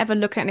you shouldn't ever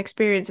look at an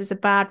experience as a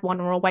bad one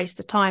or a waste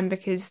of time,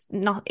 because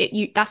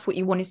that's what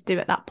you wanted to do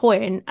at that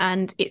point.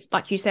 And it's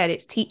like you said,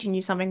 it's teaching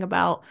you something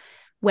about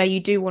where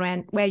you do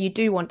want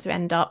to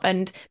end up.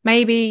 And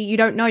maybe you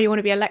don't know you want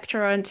to be a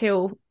lecturer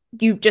until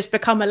you just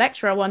become a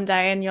lecturer one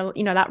day and you're,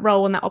 you know, that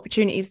role and that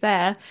opportunity is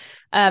there.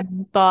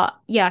 But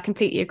yeah, I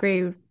completely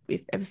agree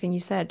with everything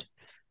you said.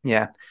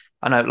 Yeah,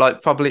 I know.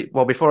 Like probably,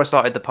 well, before I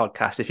started the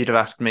podcast, if you'd have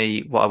asked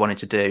me what I wanted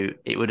to do,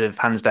 it would have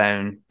hands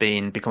down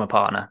been become a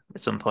partner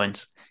at some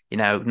point. You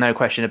know, no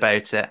question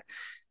about it.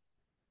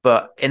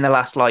 But in the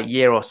last like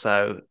year or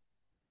so,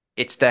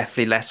 it's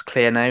definitely less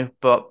clear now.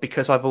 But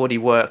because I've already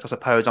worked, I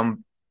suppose I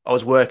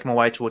was working my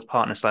way towards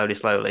partner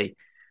slowly.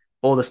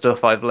 All the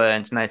stuff I've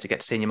learned now to get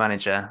to senior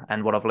manager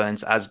and what I've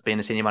learned as being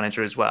a senior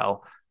manager as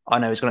well, I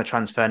know is going to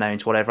transfer now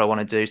into whatever I want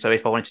to do. So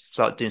if I wanted to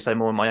start doing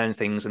more of my own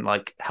things and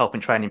like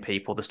helping training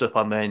people, the stuff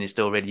I'm learning is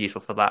still really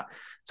useful for that.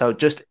 So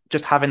just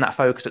having that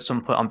focus at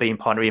some point on being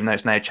partner, even though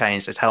it's now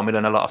changed, has helped me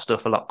learn a lot of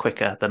stuff a lot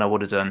quicker than I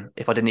would have done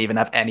if I didn't even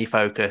have any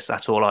focus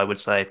at all, I would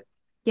say.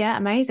 Yeah,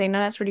 amazing. No,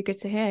 that's really good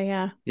to hear.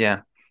 Yeah.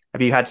 Yeah.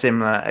 Have you felt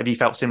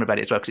similar about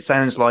it as well? Because it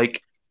sounds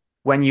like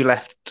when you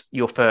left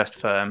your first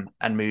firm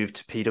and moved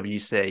to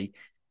PwC,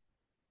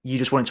 you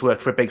just wanted to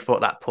work for a big four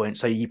at that point.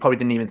 So you probably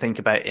didn't even think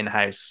about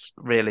in-house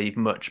really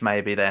much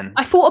maybe then.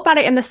 I thought about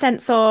it in the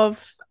sense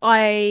of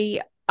I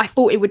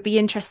thought it would be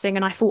interesting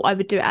and I thought I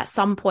would do it at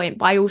some point.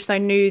 But I also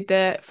knew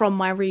that from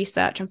my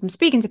research and from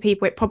speaking to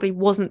people, it probably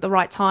wasn't the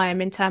right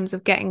time in terms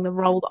of getting the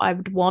role that I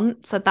would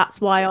want. So that's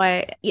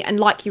why and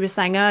like you were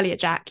saying earlier,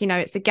 Jack, you know,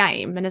 it's a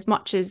game. And as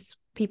much as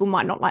people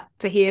might not like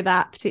to hear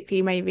that,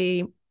 particularly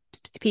maybe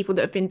people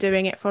that have been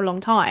doing it for a long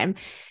time,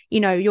 you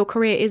know, your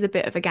career is a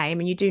bit of a game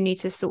and you do need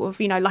to sort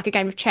of, you know, like a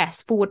game of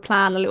chess, forward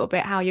plan a little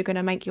bit how you're going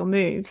to make your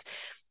moves.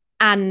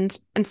 And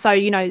so,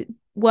 you know,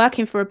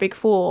 working for a big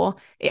four,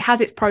 it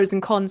has its pros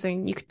and cons,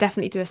 and you could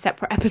definitely do a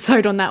separate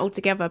episode on that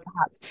altogether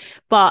perhaps.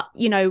 But,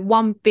 you know,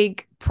 one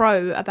big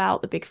pro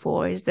about the big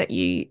four is that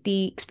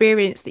the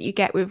experience that you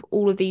get with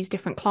all of these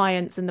different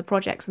clients and the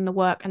projects and the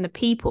work and the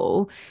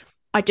people,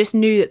 I just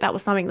knew that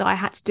was something that I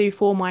had to do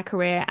for my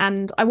career,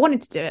 and I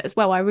wanted to do it as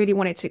well. I really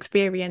wanted to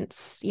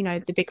experience, you know,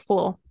 the big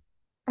four.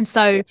 And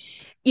so,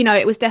 you know,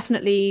 it was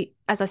definitely,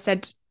 as I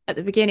said at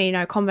the beginning, you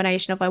know, a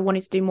combination of I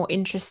wanted to do more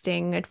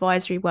interesting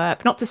advisory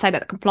work. Not to say that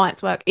the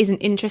compliance work isn't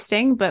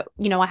interesting, but,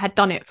 you know, I had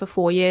done it for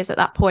 4 years at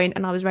that point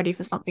and I was ready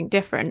for something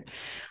different.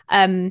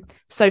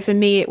 So for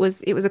me, it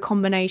was a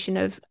combination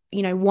of,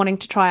 you know, wanting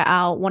to try it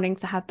out, wanting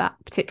to have that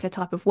particular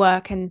type of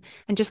work and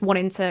just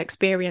wanting to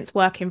experience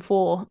working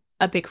for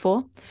a big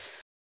four.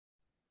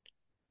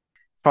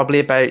 Probably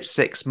about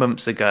 6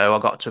 months ago,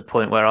 I got to a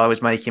point where I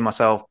was making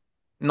myself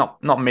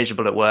not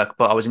miserable at work,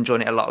 but I was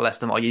enjoying it a lot less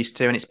than what I used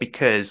to. And it's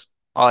because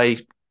I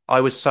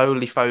was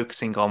solely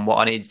focusing on what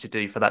I needed to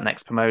do for that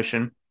next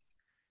promotion.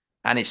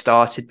 And I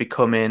started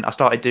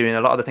doing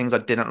a lot of the things I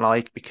didn't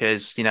like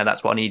because, you know,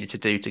 that's what I needed to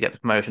do to get the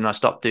promotion. I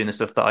stopped doing the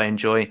stuff that I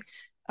enjoy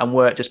and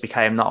work just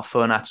became not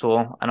fun at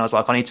all. And I was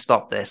like, I need to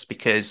stop this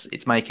because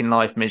it's making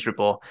life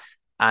miserable.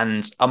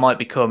 And I might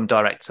become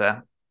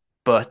director,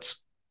 but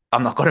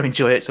I'm not going to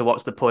enjoy it. So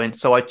what's the point?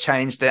 So I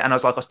changed it and I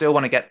was like, I still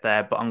want to get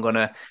there, but I'm going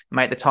to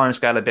make the time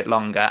scale a bit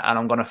longer and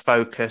I'm going to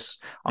focus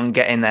on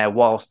getting there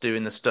whilst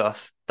doing the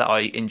stuff that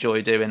I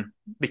enjoy doing,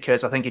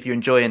 because I think if you're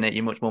enjoying it,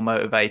 you're much more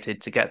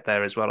motivated to get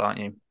there as well, aren't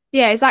you?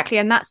 Yeah, exactly.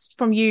 And that's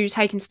from you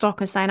taking stock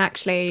and saying,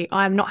 actually,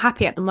 I'm not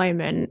happy at the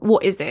moment.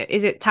 What is it?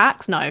 Is it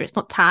tax? No, it's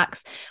not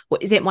tax.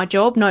 What is it, my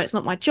job? No, it's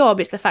not my job.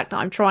 It's the fact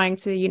that I'm trying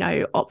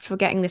to, opt for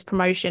getting this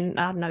promotion,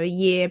 I don't know, a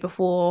year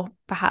before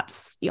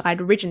perhaps I'd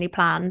originally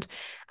planned.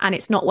 And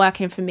it's not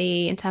working for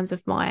me in terms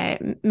of my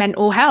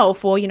mental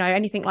health or,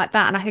 anything like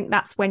that. And I think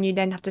that's when you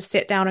then have to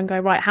sit down and go,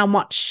 right, how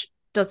much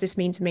does this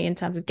mean to me in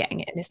terms of getting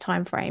it in this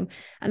time frame?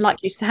 And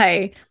like you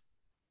say,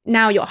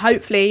 now you're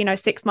hopefully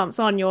 6 months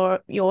on,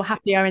 you're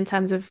happier in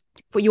terms of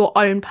for your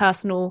own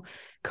personal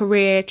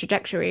career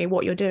trajectory,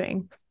 what you're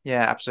doing.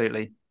 Yeah,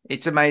 absolutely.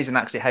 It's amazing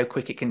actually how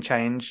quick it can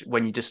change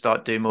when you just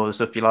start doing more of the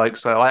stuff you like.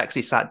 So I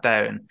actually sat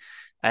down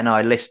and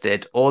I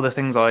listed all the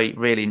things I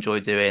really enjoy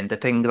doing, the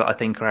things that I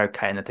think are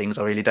okay and the things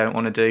I really don't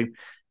want to do.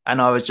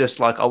 And I was just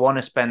like, I want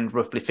to spend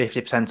roughly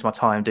 50% of my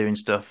time doing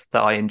stuff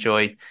that I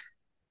enjoy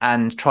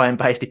and try and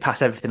basically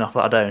pass everything off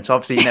that I don't. So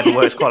obviously it never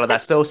works quite like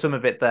that. Still some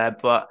of it there,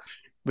 but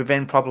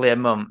within probably a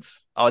month,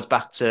 I was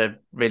back to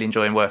really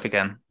enjoying work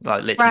again,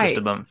 like literally just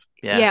a month.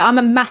 Yeah, I'm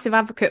a massive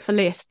advocate for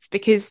lists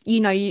because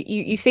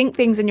you think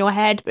things in your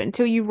head, but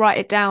until you write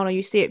it down or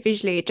you see it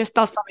visually, it just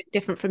does something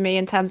different for me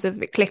in terms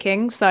of it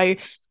clicking. So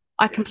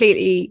that's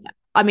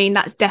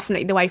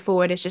definitely the way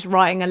forward, is just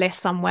writing a list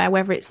somewhere,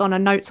 whether it's on a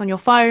notes on your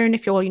phone,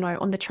 if you're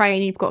on the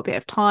train, you've got a bit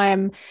of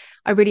time.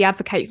 I really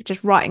advocate for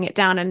just writing it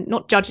down and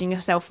not judging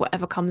yourself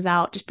whatever comes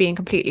out, just being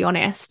completely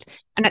honest.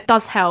 And it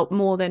does help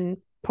more than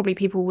probably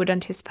people would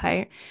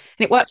anticipate, and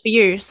it worked for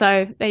you,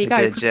 so there you go.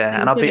 Did, yeah.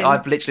 And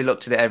I've literally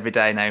looked at it every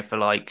day now for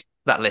like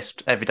that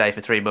list every day for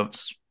 3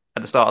 months.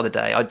 At the start of the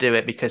day I do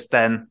it, because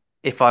then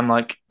if I'm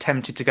like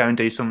tempted to go and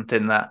do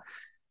something that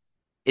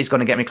is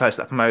going to get me close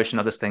to that promotion,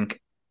 I just think,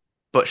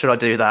 but should I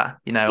do that?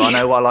 I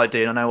know what I like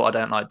doing, I know what I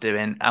don't like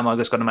doing. Am I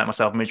just going to make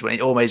myself miserable?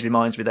 It always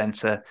reminds me then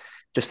to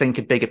just think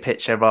a bigger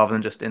picture rather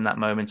than just in that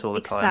moment all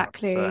the time.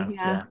 Exactly. So,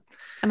 yeah.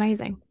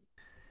 Amazing.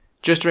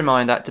 Just a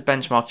reminder to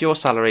benchmark your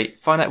salary,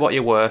 find out what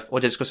you're worth, or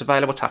discuss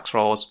available tax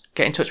roles.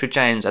 Get in touch with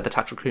James at the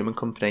Tax Recruitment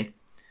Company.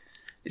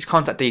 His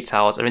contact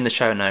details are in the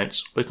show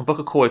notes, or you can book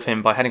a call with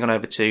him by heading on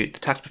over to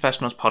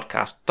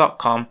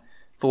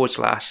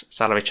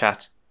thetaxprofessionalspodcast.com/salary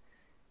chat.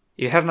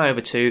 You head on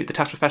over to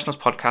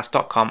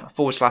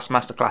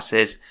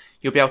thetaxprofessionalspodcast.com/masterclasses.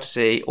 You'll be able to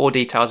see all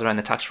details around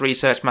the tax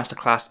research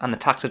masterclass and the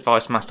tax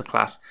advice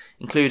masterclass,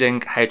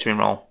 including how to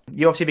enrol.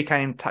 You obviously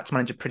became tax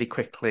manager pretty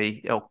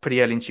quickly, or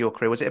pretty early into your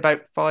career. Was it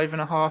about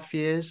 5.5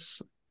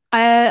 years?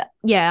 Yeah,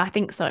 I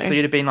think so. So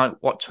you'd have been like,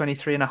 what,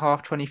 23 and a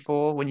half,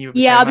 24 when you were?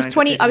 Yeah, I was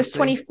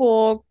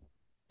 24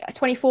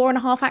 and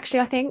a half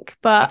actually, I think.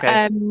 But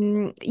okay.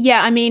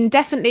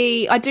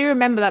 Definitely I do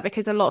remember that,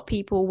 because a lot of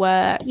people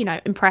were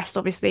impressed.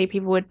 Obviously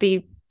people would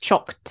be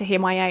shocked to hear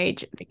my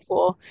age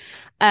before,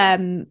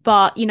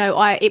 but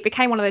it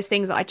became one of those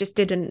things that I just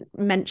didn't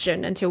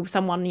mention until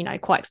someone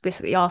quite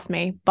explicitly asked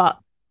me. But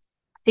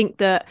I think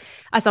that,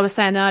 as I was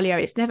saying earlier,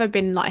 it's never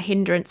been like a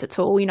hindrance at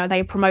all.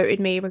 They promoted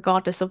me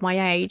regardless of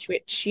my age,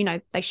 which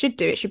they should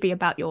do. It should be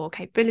about your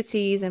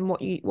capabilities and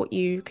what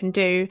you can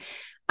do.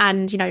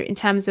 And, in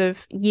terms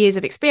of years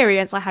of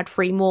experience, I had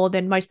 3 more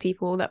than most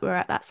people that were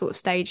at that sort of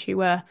stage, who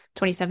were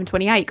 27,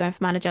 28 going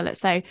for manager,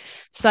 let's say.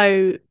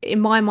 So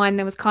in my mind,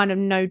 there was kind of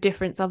no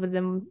difference other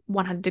than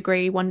one had a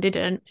degree, one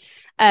didn't.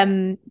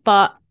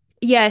 But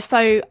yeah,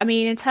 so,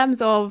 in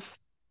terms of,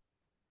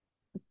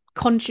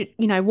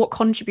 what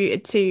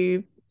contributed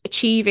to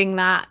achieving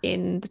that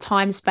in the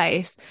time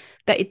space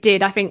that it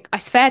did, I think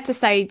it's fair to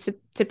say,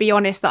 to be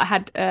honest, that I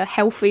had a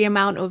healthy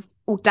amount of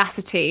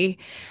audacity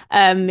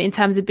in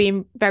terms of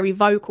being very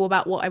vocal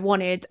about what I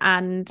wanted,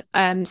 and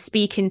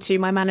speaking to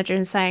my manager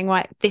and saying,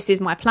 right, this is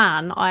my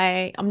plan.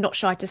 I'm not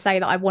shy to say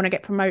that I want to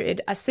get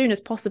promoted as soon as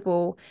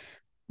possible,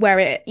 where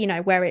it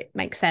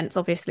makes sense,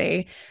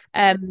 obviously.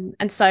 And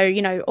so,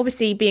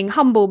 obviously being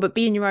humble, but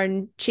being your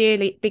own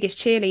biggest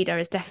cheerleader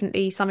is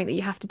definitely something that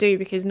you have to do,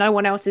 because no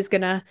one else is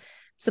going to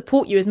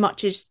support you as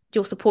much as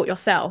you'll support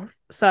yourself.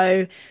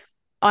 So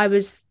I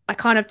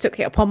kind of took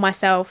it upon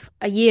myself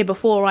a year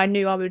before I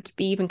knew I would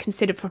be even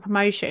considered for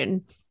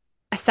promotion.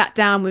 I sat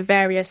down with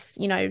various,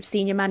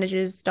 senior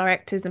managers,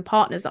 directors and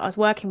partners that I was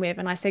working with.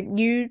 And I said,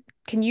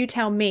 can you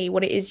tell me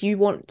what it is you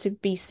want to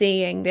be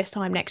seeing this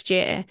time next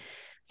year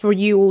for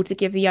you all to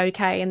give the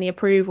okay and the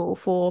approval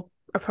for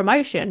a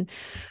promotion?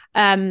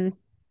 And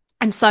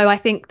so I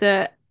think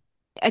that,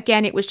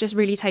 again, it was just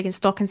really taking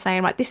stock and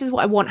saying, right, this is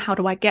what I want. How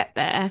do I get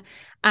there?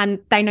 And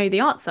they know the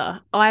answer.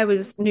 I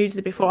was new to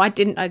it before. I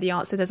didn't know the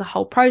answer. There's a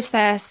whole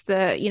process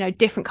that,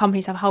 different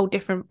companies have a whole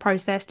different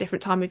process,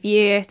 different time of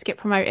year to get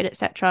promoted,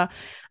 etc.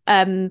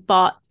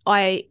 But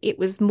it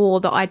was more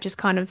that I just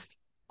kind of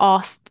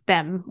asked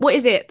them, what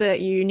is it that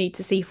you need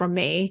to see from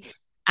me?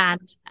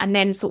 And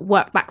then sort of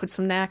work backwards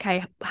from there.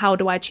 Okay, how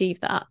do I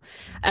achieve that?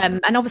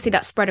 And obviously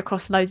that spread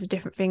across loads of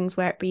different things,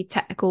 where it be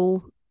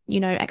technical,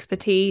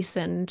 expertise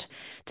and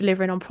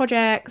delivering on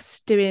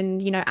projects,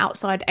 doing,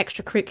 outside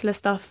extracurricular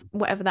stuff,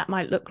 whatever that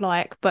might look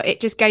like. But it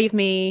just gave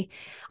me,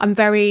 I'm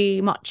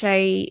very much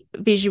a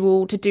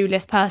visual to-do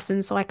list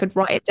person, so I could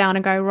write it down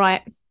and go,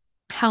 right,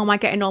 how am I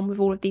getting on with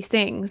all of these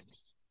things?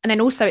 And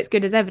then also it's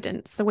good as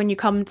evidence. So when you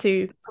come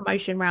to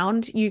promotion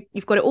round,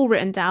 you've got it all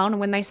written down. And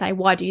when they say,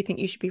 why do you think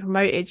you should be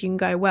promoted? You can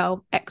go,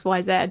 well, X,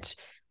 Y, Z,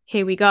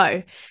 here we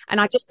go. And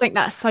I just think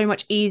that's so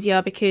much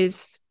easier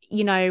because,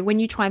 when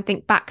you try and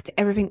think back to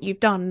everything you've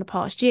done in the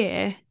past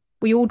year,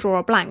 we all draw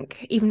a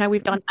blank, even though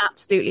we've done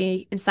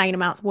absolutely insane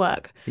amounts of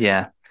work.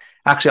 Yeah.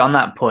 Actually, on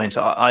that point,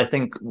 I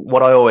think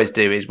what I always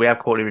do is we have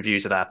quarterly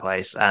reviews at our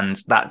place, and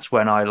that's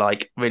when I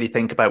really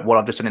think about what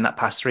I've just done in that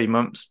past 3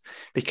 months,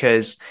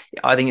 because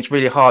I think it's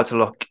really hard to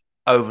look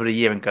over a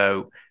year and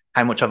go,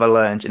 how much have I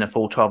learned in a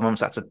full 12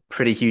 months? That's a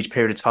pretty huge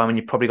period of time, and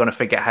you're probably going to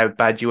forget how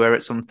bad you were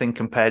at something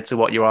compared to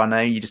what you are now.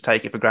 You just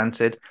take it for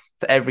granted.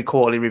 So every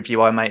quarterly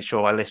review, I make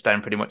sure I list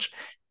down pretty much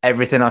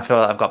everything I feel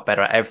like I've got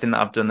better at, everything that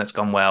I've done that's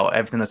gone well,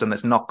 everything that's done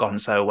that's not gone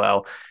so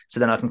well.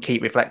 So then I can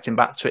keep reflecting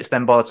back to it. So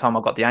then by the time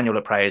I've got the annual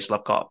appraisal,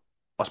 I've got,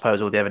 I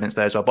suppose, all the evidence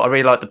there as well. But I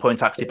really like the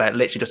point actually about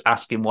literally just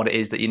asking what it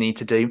is that you need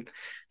to do,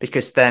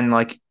 because then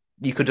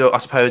you could, I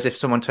suppose, if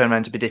someone turned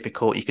around to be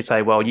difficult, you could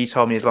say, well, you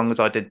told me as long as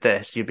I did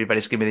this, you'd be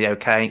ready to give me the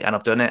okay, and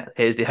I've done it.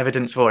 Here's the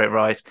evidence for it,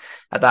 right?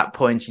 At that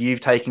point,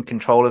 you've taken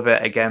control of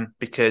it again,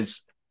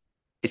 because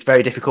it's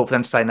very difficult for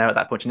them to say no at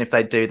that point. And if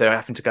they do, they're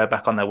having to go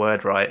back on their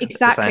word, right?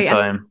 Exactly. At the same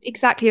time.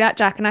 Exactly that,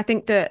 Jack. And I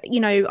think that,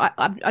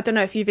 I don't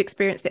know if you've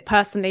experienced it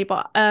personally,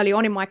 but early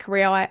on in my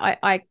career,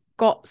 I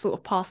got sort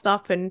of passed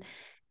up, and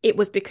it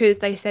was because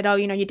they said, oh,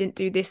 you didn't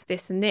do this,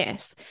 this, and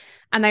this.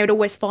 And they would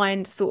always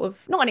find sort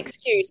of not an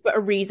excuse, but a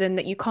reason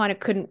that you kind of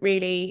couldn't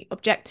really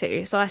object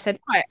to. So I said,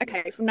 right,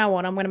 okay, from now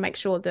on, I'm going to make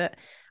sure that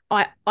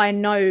I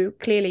know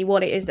clearly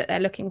what it is that they're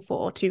looking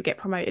for to get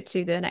promoted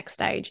to the next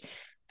stage.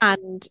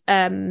 And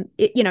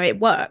it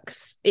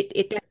works.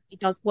 It definitely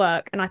does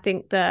work. And I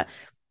think that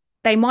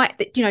they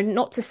might,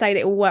 not to say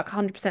that it will work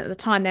 100% of the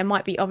time. There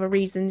might be other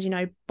reasons,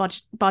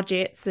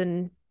 budgets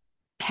and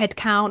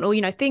headcount,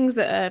 or things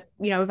that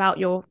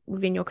are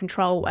within your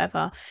control,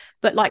 whatever.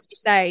 But like you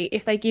say,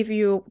 if they give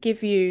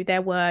you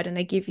their word and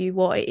they give you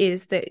what it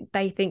is that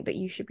they think that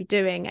you should be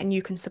doing, and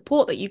you can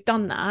support that you've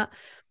done that,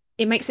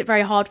 it makes it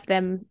very hard for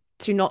them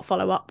to not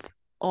follow up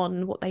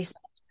on what they say.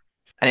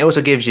 And it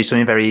also gives you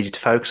something very easy to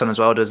focus on as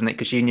well, doesn't it?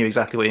 Because you knew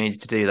exactly what you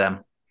needed to do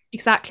then.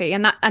 Exactly.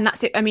 And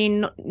that's it. I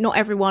mean, not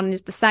everyone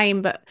is the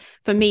same, but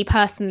for me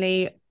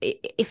personally,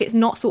 if it's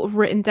not sort of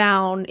written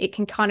down, it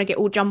can kind of get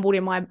all jumbled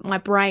in my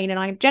brain. And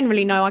I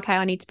generally know, okay,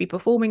 I need to be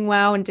performing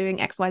well and doing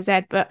X, Y,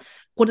 Z, but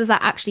what does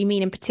that actually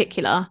mean in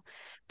particular?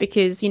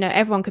 Because,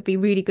 everyone could be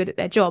really good at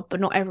their job, but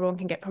not everyone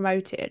can get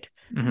promoted.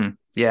 Mm-hmm.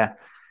 Yeah.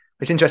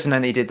 It's interesting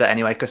that you did that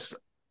anyway, because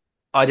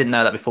I didn't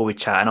know that before we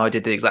chat, and I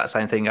did the exact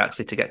same thing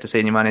actually to get to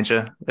senior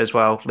manager as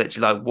well.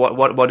 Literally,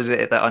 what is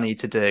it that I need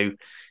to do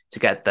to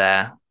get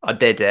there? I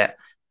did it.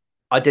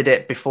 I did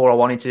it before I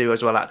wanted to do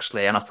as well,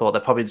 actually, and I thought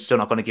they're probably still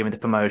not going to give me the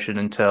promotion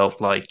until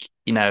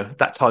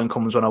that time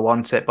comes when I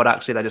want it. But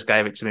actually, they just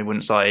gave it to me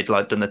once I'd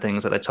done the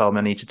things that they told me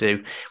I need to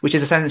do, which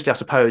is essentially, I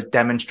suppose,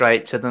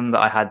 demonstrate to them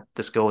that I had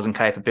the skills and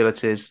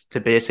capabilities to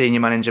be a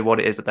senior manager, what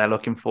it is that they're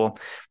looking for.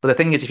 But the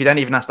thing is, if you don't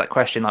even ask that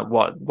question,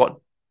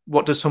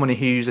 what does someone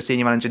who's a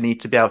senior manager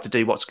need to be able to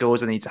do? What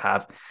skills they need to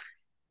have?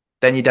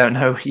 Then you don't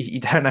know. You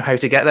don't know how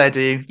to get there,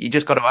 do you? You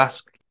just got to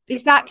ask.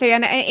 Exactly,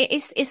 and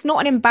it's not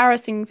an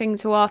embarrassing thing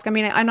to ask. I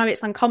mean, I know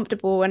it's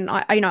uncomfortable, and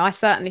I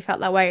certainly felt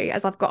that way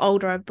as I've got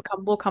older. I've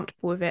become more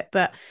comfortable with it,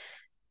 but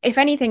if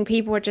anything,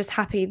 people are just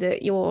happy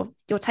that you're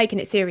taking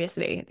it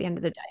seriously at the end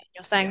of the day.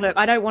 You're saying, look,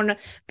 I don't want to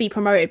be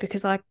promoted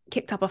because I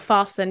kicked up a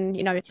fuss and,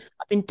 I've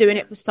been doing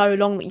it for so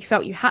long that you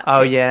felt you had to.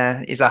 Oh,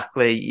 yeah,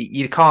 exactly.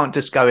 You can't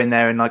just go in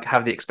there and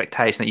have the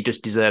expectation that you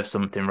just deserve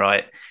something,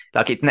 right?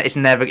 It's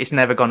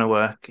never going to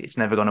work. It's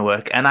never going to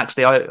work. And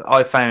actually,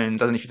 I found, I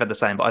don't know if you've had the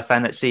same, but I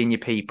found that senior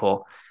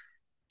people,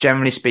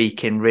 generally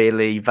speaking,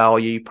 really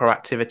value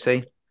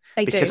proactivity.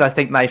 Because I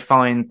think they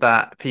find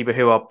that people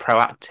who are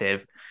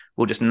proactive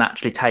will just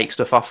naturally take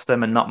stuff off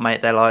them and not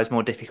make their lives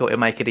more difficult. It'll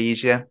make it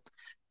easier.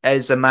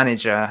 As a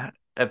manager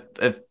of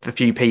a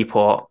few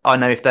people, I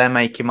know if they're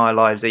making my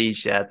lives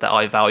easier, that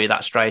I value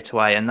that straight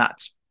away. And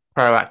that's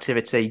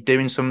proactivity,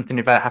 doing something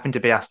without having to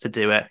be asked to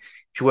do it.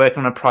 If you're working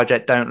on a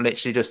project, don't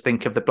literally just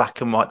think of the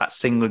black and white, that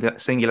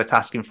singular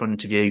task in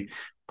front of you.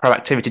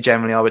 Proactivity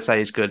generally, I would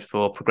say, is good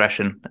for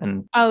progression.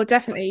 And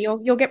definitely,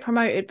 you'll get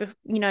promoted,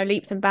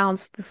 leaps and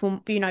bounds before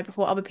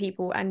other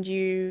people, and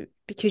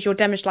because you're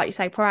demonstrating, like you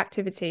say,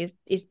 proactivity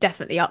is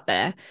definitely up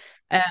there.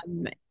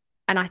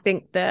 And I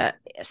think that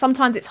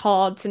sometimes it's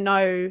hard to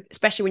know,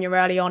 especially when you're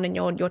early on in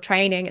your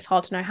training, it's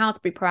hard to know how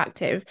to be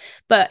proactive.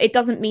 But it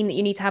doesn't mean that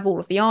you need to have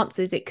all of the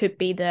answers. It could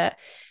be that,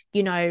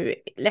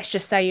 let's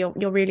just say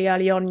you're really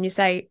early on and you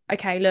say,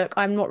 okay, look,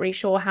 I'm not really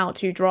sure how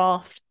to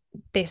draft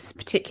this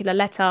particular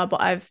letter,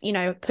 but I've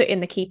put in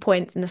the key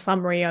points in the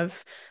summary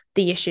of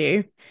the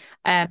issue?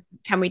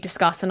 Can we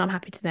discuss? And I'm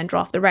happy to then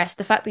draft the rest.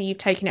 The fact that you've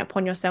taken it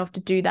upon yourself to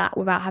do that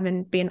without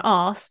having been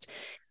asked,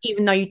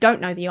 even though you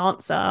don't know the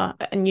answer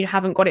and you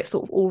haven't got it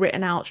sort of all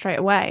written out straight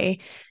away,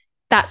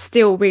 that's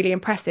still really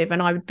impressive.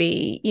 And I would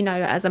be, you know,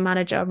 as a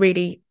manager,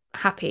 really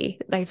happy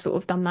that they've sort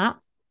of done that.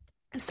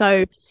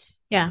 So,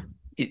 yeah.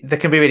 There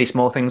can be really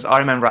small things. I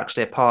remember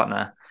actually a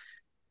partner,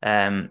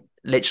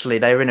 literally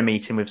they were in a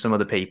meeting with some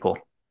other people,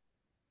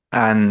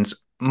 and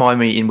my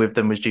meeting with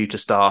them was due to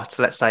start,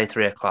 let's say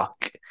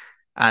 3:00,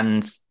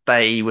 and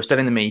they were still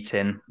in the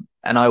meeting,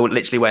 and I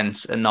literally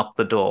went and knocked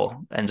the door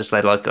and just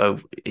said like, "Oh,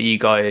 are you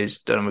guys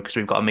done? Because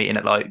we've got a meeting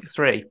at like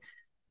 3."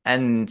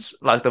 And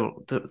like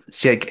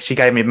she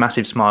gave me a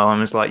massive smile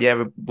and was like,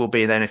 "Yeah, we'll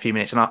be there in a few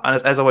minutes." And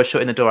as I was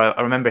shutting the door,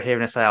 I remember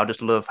hearing her say, "I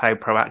just love how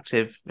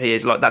proactive he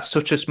is." Like that's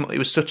such a it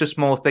was such a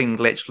small thing,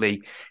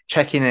 literally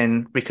checking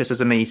in because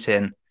there's a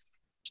meeting.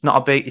 It's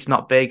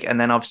not big,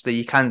 and then obviously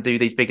you can do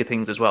these bigger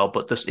things as well.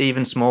 But just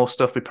even small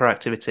stuff with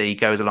proactivity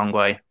goes a long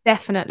way.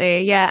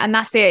 Definitely, yeah, and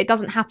that's it. It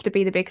doesn't have to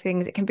be the big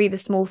things; it can be the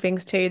small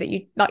things too that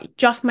you like.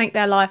 Just make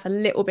their life a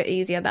little bit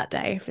easier that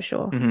day, for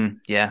sure. Mm-hmm.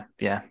 Yeah,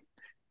 yeah.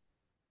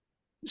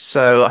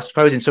 So I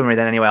suppose in summary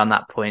then anyway on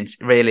that point,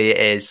 really it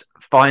is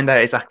find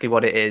out exactly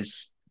what it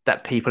is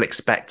that people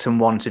expect and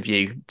want of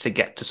you to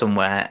get to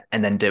somewhere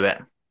and then do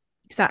it.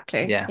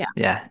 Exactly.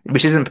 Yeah.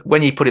 Which isn't,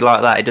 when you put it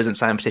like that, it doesn't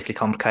sound particularly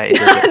complicated,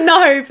 does it?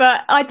 No,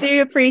 but I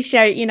do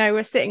appreciate, you know,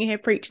 we're sitting here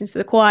preaching to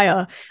the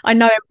choir. I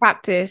know in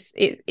practice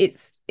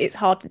it's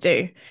hard to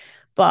do,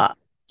 but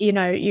you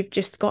know, you've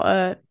just got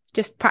to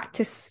just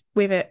practice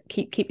with it,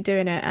 keep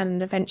doing it,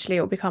 and eventually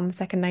it'll become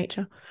second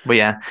nature. Well,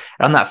 yeah.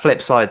 On that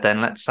flip side, then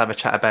let's have a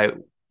chat about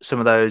some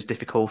of those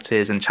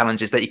difficulties and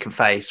challenges that you can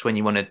face when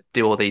you want to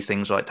do all these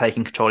things, like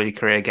taking control of your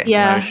career, getting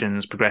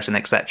promotions, progressing,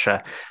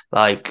 etc.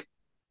 Like,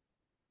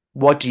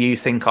 what do you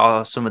think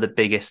are some of the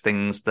biggest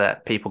things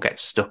that people get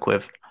stuck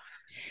with?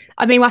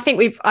 I mean, I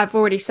think I've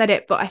already said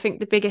it, but I think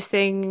the biggest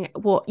thing,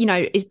 what, you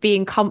know, is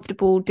being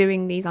comfortable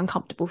doing these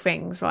uncomfortable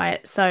things,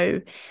 right?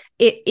 So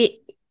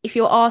if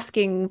you're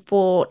asking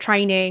for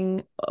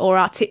training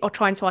or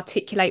trying to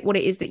articulate what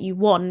it is that you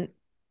want,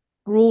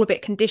 we're all a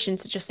bit conditioned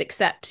to just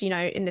accept, you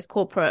know, in this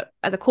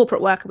as a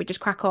corporate worker, we just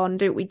crack on,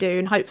 do what we do,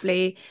 and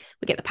hopefully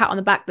we get the pat on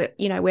the back that,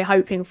 you know, we're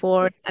hoping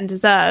for and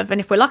deserve. And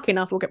if we're lucky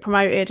enough, we'll get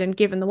promoted and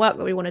given the work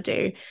that we want to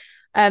do.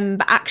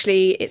 But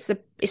actually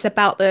it's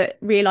about the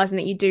realizing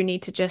that you do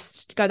need to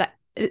just go that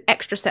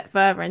extra step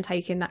further and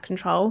taking that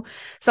control.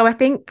 So I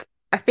think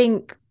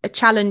a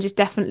challenge is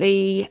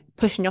definitely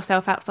pushing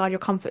yourself outside your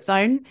comfort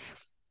zone.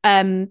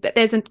 But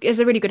there's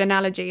a really good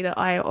analogy that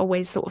I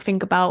always sort of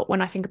think about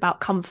when I think about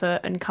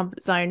comfort and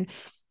comfort zone.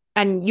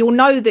 And you'll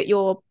know that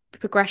you're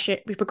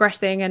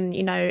progressing and,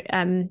 you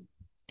know,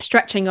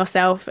 stretching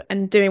yourself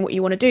and doing what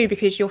you want to do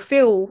because you'll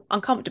feel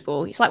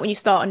uncomfortable. It's like when you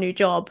start a new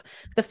job,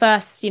 the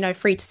first, you know,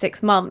 3 to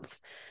 6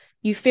 months,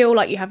 you feel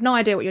like you have no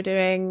idea what you're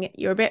doing.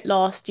 You're a bit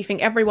lost. You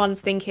think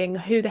everyone's thinking,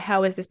 who the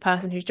hell is this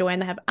person who's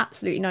joined? They have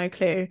absolutely no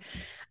clue.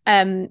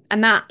 And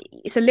that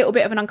it's a little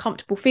bit of an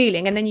uncomfortable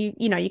feeling. And then you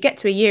know, you get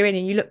to a year in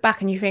and you look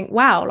back and you think,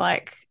 wow,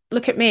 like,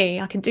 look at me,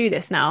 I can do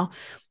this now.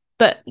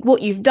 But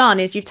what you've done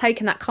is you've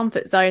taken that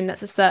comfort zone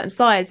that's a certain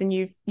size and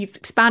you've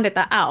expanded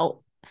that out.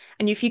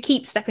 And if you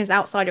keep stepping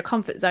outside your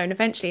comfort zone,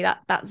 eventually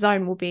that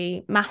zone will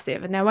be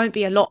massive and there won't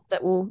be a lot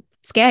that will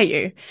scare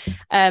you.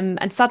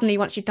 And suddenly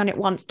once you've done it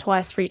once,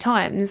 twice, 3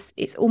 times,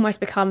 it's almost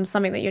become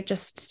something that you're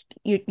just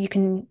you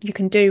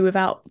can do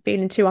without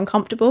feeling too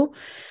uncomfortable.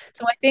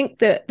 So I think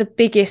that the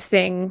biggest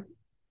thing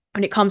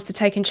when it comes to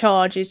taking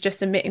charge is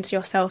just admitting to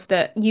yourself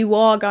that you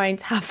are going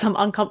to have some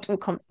uncomfortable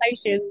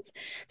conversations,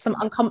 some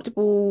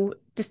uncomfortable,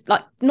 just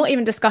like not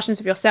even discussions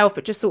with yourself,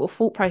 but just sort of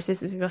thought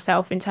processes with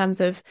yourself in terms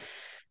of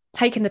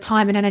taking the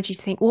time and energy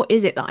to think, what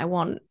is it that I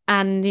want?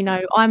 And, you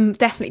know, I'm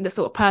definitely the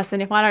sort of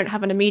person, if I don't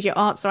have an immediate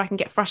answer, I can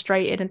get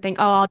frustrated and think,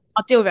 oh,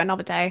 I'll deal with it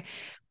another day.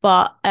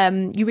 But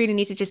you really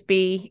need to just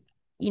be,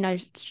 you know,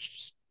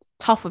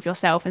 tough with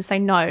yourself and say,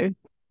 no,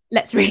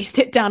 let's really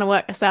sit down and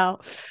work this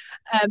out.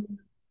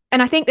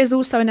 And I think there's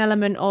also an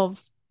element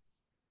of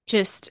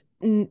just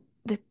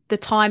the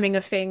timing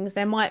of things.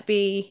 There might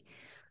be,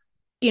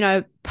 you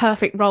know,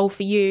 perfect role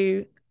for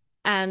you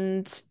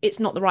and it's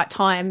not the right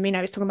time. You know,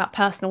 it's talking about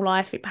personal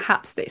life.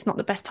 Perhaps it's not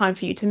the best time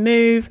for you to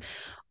move,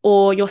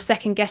 or you're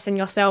second guessing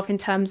yourself in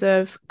terms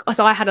of,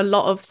 so I had a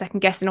lot of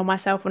second guessing on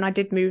myself when I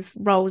did move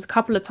roles a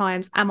couple of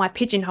times. Am I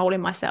pigeonholing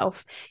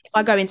myself? If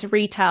I go into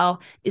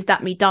retail, is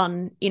that me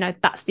done? You know,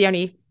 that's the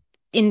only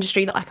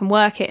industry that I can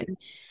work in.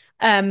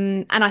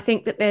 And I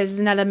think that there's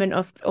an element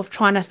of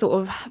trying to sort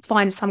of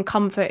find some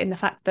comfort in the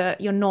fact that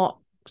you're not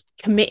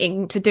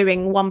committing to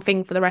doing one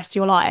thing for the rest of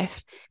your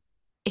life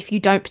if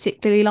you don't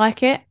particularly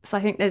like it. So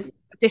I think there's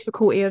a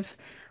difficulty of,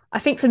 I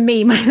think for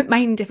me, my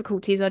main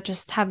difficulties are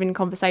just having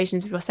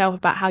conversations with yourself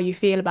about how you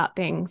feel about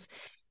things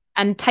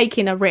and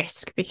taking a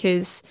risk,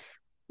 because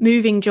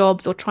moving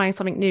jobs or trying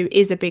something new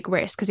is a big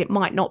risk because it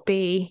might not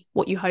be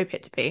what you hope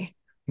it to be.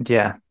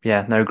 Yeah,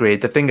 no,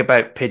 agreed. The thing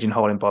about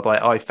pigeonholing, by the way,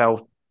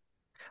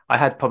 I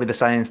had probably the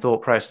same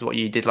thought process as what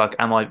you did. Like,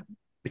 am I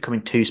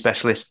becoming too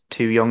specialist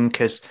too young,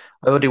 because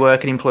I already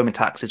work in employment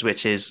taxes,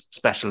 which is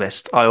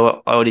specialist. I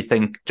already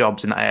think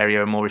jobs in that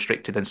area are more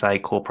restricted than, say,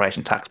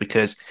 corporation tax,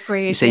 because you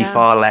Agreed, see yeah.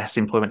 far less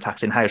employment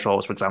tax in-house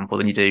roles, for example,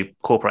 than you do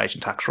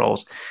corporation tax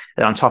roles.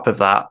 And on top of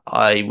that,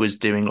 I was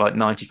doing like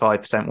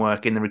 95%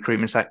 work in the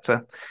recruitment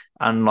sector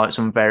and like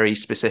some very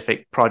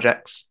specific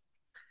projects.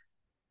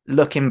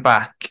 Looking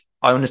back,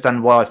 I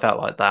understand why I felt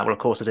like that. Well, of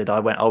course I did. I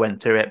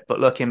went through it, but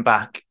looking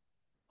back,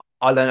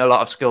 I learned a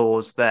lot of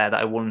skills there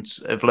that I wouldn't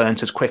have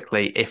learned as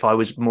quickly if I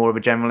was more of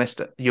a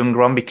generalist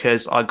younger on,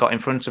 because I got in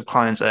front of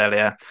clients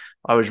earlier.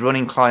 I was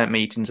running client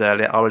meetings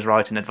earlier. I was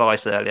writing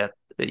advice earlier.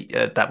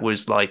 That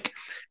was like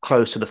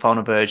close to the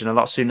final version a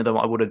lot sooner than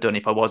what I would have done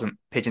if I wasn't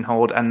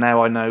pigeonholed. And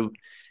now I know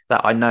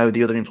that I know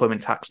the other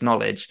employment tax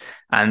knowledge.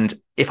 And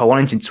if I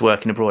wanted to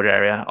work in a broad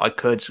area, I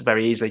could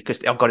very easily,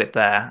 because I've got it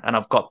there and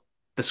I've got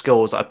the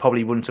skills that I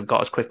probably wouldn't have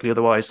got as quickly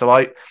otherwise. So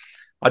I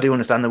do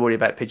understand the worry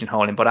about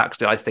pigeonholing, but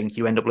actually I think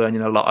you end up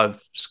learning a lot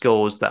of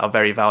skills that are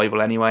very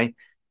valuable anyway.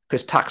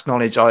 Because tax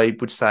knowledge, I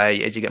would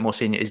say, as you get more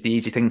senior, is the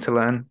easy thing to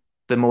learn.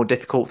 The more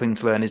difficult thing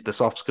to learn is the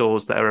soft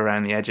skills that are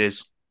around the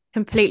edges.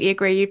 Completely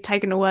agree. You've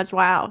taken the words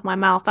right out of my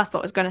mouth. That's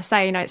what I was going to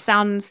say. It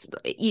sounds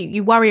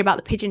you worry about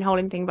the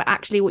pigeonholing thing, but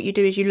actually what you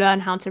do is you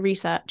learn how to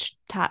research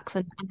tax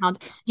and how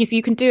if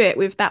you can do it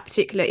with that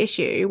particular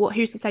issue,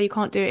 who's to say you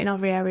can't do it in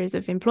other areas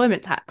of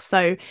employment tax?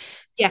 So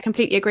yeah,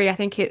 completely agree. I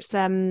think it's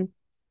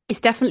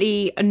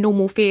definitely a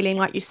normal feeling,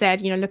 like you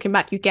said. Looking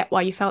back, you get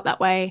why you felt that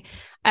way.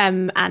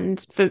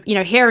 And for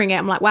hearing it,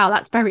 I'm like, wow,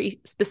 that's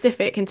very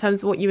specific in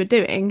terms of what you were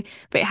doing,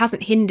 but it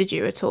hasn't hindered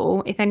you at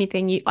all. If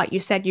anything, like you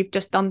said, you've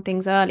just done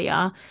things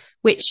earlier,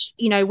 which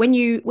when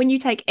you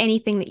take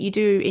anything that you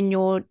do in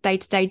your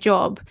day-to-day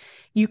job,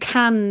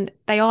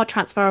 they are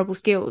transferable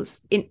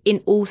skills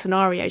in all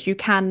scenarios. You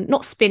can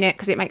not spin it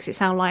because it makes it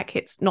sound like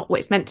it's not what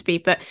it's meant to be,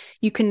 but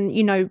you can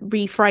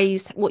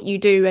rephrase what you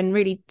do and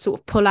really sort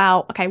of pull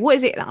out, okay, what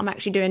is it that I'm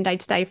actually doing day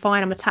to day?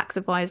 Fine, I'm a tax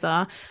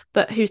advisor,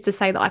 but who's to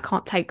say that I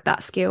can't take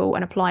that skill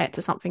and apply it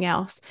to something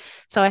else?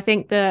 So I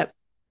think that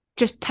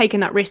just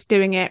taking that risk,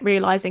 doing it,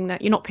 realizing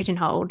that you're not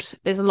pigeonholed,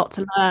 there's a lot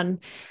to learn,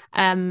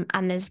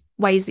 and there's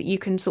ways that you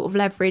can sort of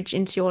leverage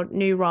into your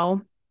new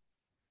role.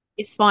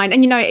 It's fine.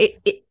 And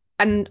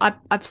and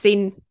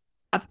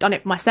I've done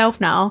it for myself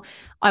now.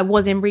 I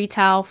was in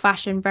retail,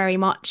 fashion, very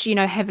much,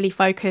 heavily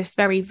focused,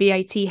 very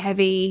VAT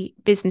heavy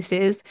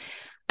businesses.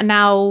 And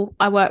now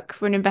I work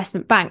for an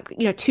investment bank,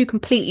 two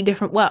completely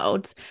different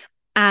worlds.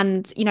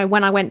 And,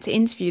 when I went to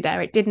interview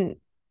there, it didn't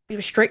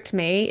restrict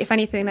me. If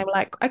anything, they were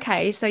like,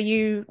 okay, so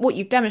what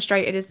you've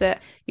demonstrated is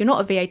that you're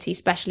not a VAT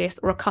specialist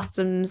or a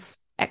customs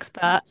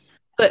expert.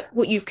 But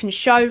what you can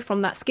show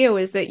from that skill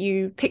is that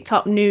you picked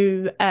up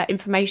new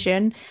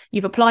information,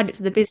 you've applied it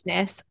to the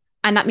business,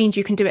 and that means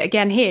you can do it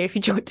again here if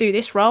you do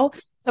this role.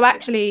 So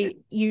actually,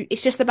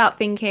 it's just about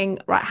thinking,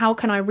 right, how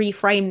can I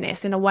reframe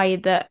this in a way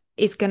that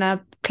is going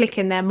to click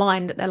in their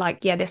mind that they're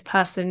like, yeah, this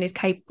person is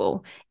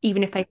capable,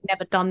 even if they've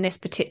never done this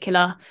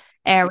particular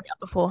area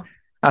before.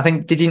 I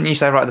think, didn't you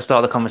say right at the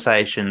start of the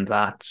conversation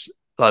that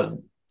like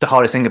the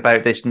hardest thing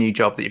about this new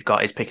job that you've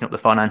got is picking up the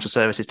financial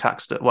services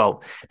tax stuff?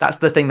 Well, that's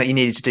the thing that you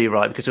needed to do,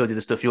 right? Because all the other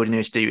stuff you already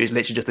knew to do is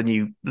literally just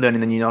learning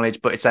the new knowledge.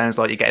 But it sounds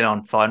like you're getting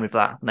on fine with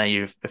that. Now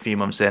you're a few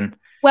months in.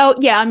 Well,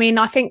 yeah, I mean,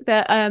 I think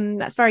that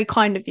that's very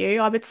kind of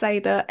you. I would say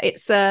that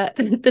it's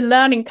the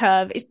learning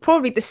curve is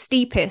probably the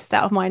steepest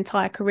out of my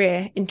entire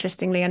career,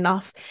 interestingly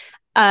enough.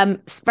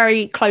 It's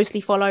very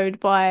closely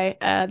followed by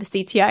the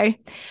CTA.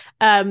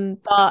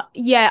 But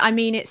yeah, I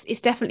mean,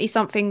 it's definitely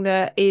something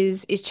that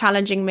is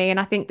challenging me, and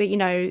I think that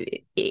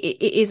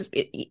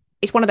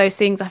it's one of those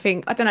things. I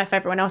think, I don't know if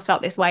everyone else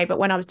felt this way, but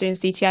when I was doing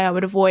CTA, I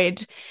would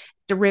avoid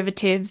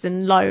derivatives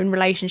and loan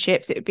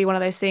relationships. It would be one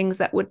of those things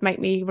that would make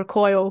me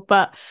recoil.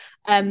 But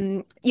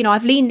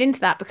I've leaned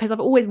into that because I've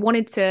always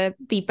wanted to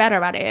be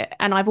better at it,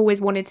 and I've always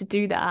wanted to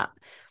do that.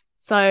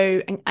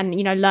 So, and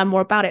learn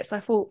more about it. So I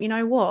thought,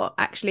 what,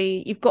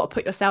 actually, you've got to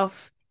put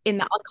yourself in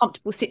that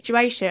uncomfortable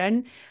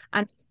situation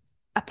and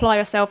apply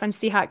yourself and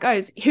see how it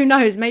goes. Who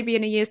knows? Maybe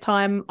in a year's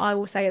time, I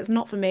will say it's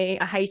not for me.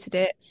 I hated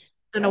it.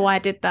 I don't know why I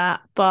did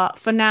that. But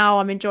for now,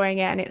 I'm enjoying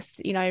it, and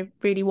it's,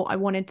 really what I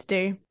wanted to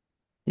do.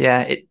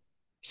 Yeah, it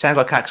sounds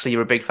like actually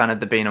you're a big fan of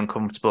the being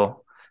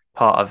uncomfortable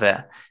part of it,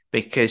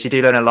 because you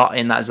do learn a lot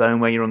in that zone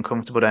where you're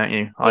uncomfortable, don't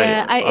you?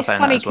 Yeah, it's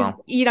funny because,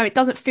 well. It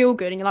doesn't feel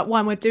good and you're like, why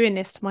am I doing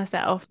this to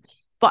myself?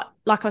 But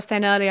like I was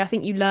saying earlier, I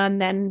think you learn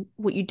then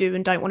what you do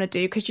and don't want to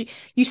do, because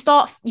you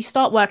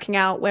start working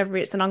out whether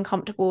it's an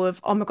uncomfortable of,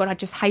 oh my God, I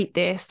just hate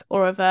this,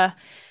 or of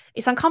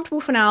it's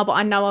uncomfortable for now, but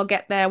I know I'll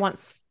get there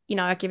once,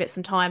 I give it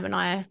some time and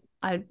I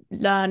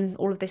learn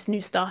all of this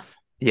new stuff.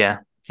 Yeah.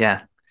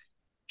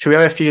 Should we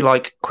have a few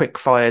like quick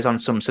fires on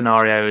some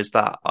scenarios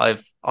that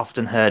I've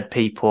often heard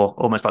people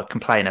almost like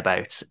complain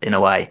about in a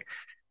way,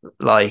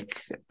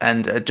 like,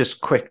 and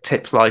just quick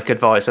tips, like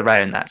advice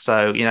around that.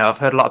 So, I've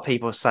heard a lot of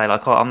people say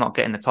like, oh, I'm not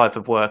getting the type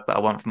of work that I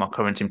want from my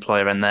current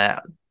employer, and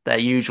their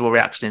usual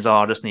reaction is, oh,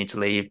 I just need to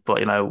leave.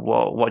 But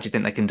what do you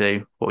think they can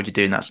do? What would you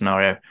do in that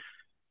scenario?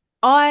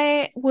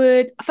 I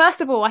would,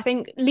 first of all, I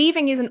think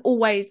leaving isn't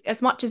always,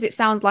 as much as it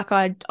sounds like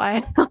I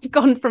have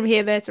gone from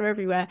here, there to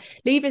everywhere,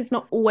 leaving is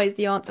not always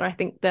the answer. I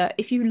think that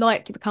if you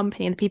like the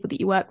company and the people that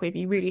you work with,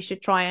 you really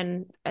should try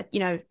and,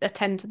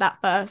 attend to that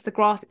first. The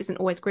grass isn't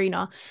always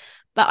greener.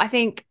 But I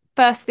think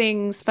first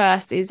things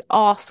first is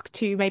ask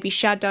to maybe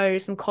shadow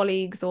some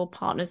colleagues or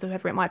partners or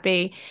whoever it might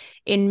be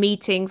in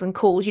meetings and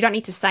calls. You don't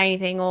need to say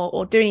anything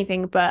or do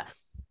anything, but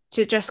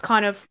to just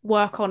kind of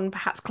work on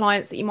perhaps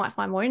clients that you might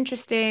find more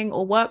interesting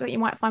or work that you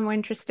might find more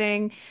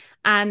interesting.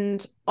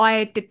 And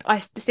I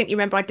distinctly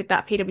remember I did that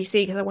at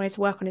PwC because I wanted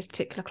to work on this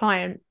particular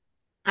client.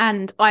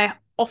 And I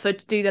offered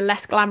to do the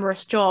less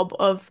glamorous job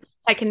of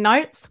taking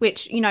notes,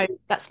 which,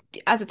 that's,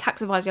 as a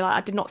tax advisor, like,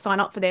 I did not sign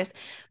up for this.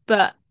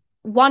 But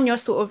one, you're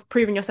sort of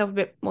proving yourself a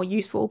bit more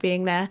useful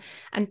being there.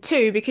 And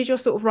two, because you're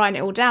sort of writing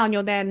it all down,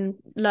 you're then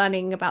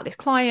learning about this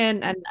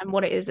client and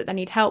what it is that they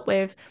need help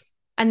with.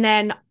 And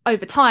then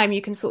over time,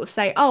 you can sort of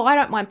say, oh, I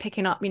don't mind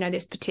picking up,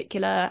 this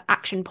particular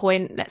action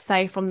point, let's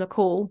say, from the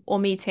call or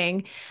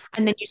meeting.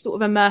 And then you sort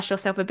of immerse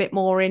yourself a bit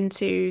more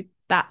into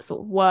that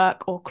sort of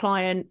work or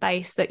client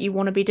base that you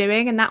want to be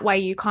doing. And that way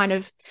you kind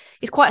of,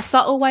 it's quite a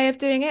subtle way of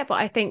doing it. But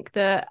I think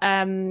that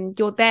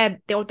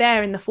you're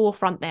there in the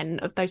forefront then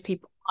of those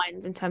people's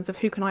minds in terms of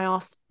who can I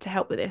ask to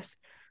help with this?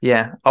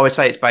 Yeah, I would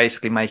say it's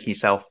basically making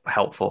yourself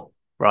helpful,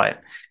 right?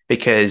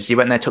 Because you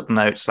went there, took the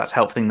notes. That's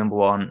helpful thing number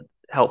one.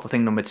 Helpful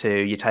thing number two,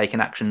 you're taking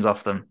actions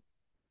off them.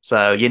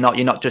 So you're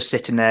not just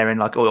sitting there and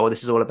like, oh,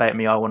 this is all about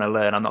me, I want to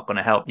learn, I'm not going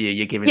to help you.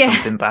 You're giving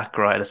something back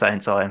right at the same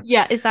time.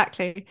 Yeah,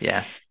 exactly.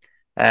 Yeah.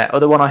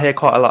 Other one I hear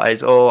quite a lot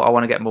is, oh, I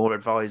want to get more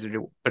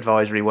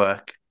advisory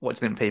work. What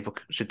do you think people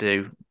should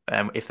do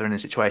if they're in a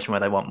situation where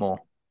they want more?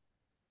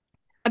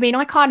 I mean,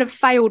 I kind of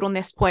failed on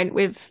this point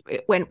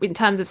in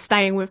terms of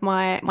staying with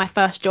my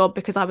first job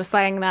because I was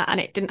saying that and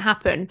it didn't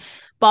happen.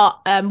 But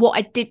what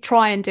I did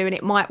try and do, and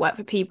it might work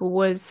for people,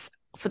 was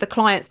for the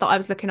clients that I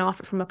was looking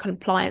after from a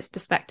compliance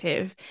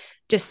perspective,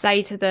 just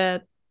say to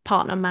the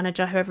partner,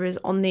 manager, whoever is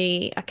on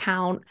the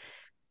account,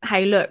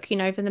 hey, look, for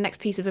the next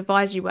piece of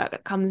advisory work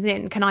that comes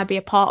in, can I be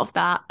a part of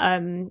that?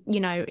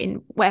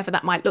 In whatever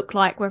that might look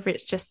like, whether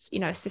it's just,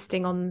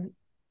 assisting on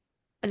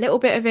a little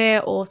bit of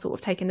it or sort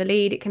of taking the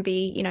lead. It can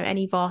be,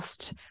 any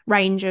vast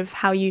range of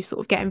how you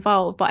sort of get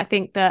involved. But I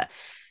think that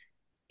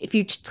if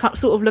you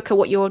sort of look at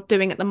what you're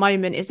doing at the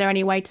moment, is there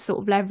any way to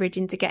sort of leverage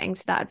into getting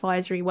to that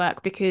advisory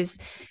work? Because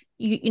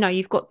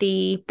you've got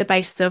the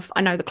basis of,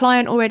 I know the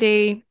client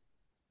already,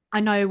 I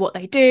know what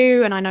they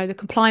do, and I know the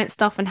compliance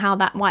stuff and how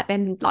that might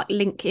then like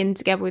link in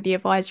together with the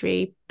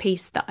advisory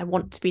piece that I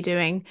want to be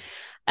doing.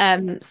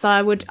 So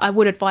I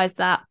would advise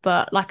that,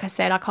 but like I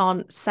said, I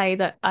can't say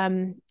that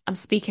I'm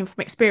speaking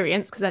from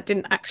experience because that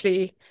didn't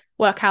actually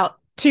work out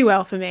too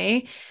well for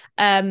me.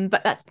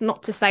 But that's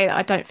not to say that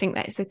I don't think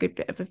that it's a good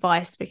bit of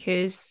advice,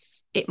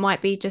 because it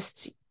might be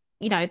just,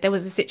 there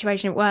was a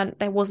situation where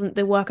there wasn't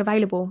the work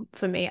available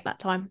for me at that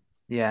time.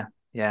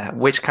 Yeah,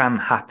 which can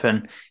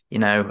happen,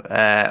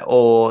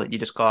 or you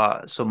just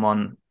got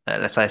someone,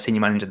 let's say a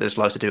senior manager that just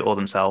likes to do it all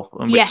themselves.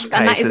 Yes,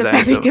 and that is a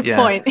very good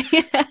point.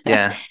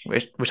 Yeah,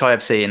 which I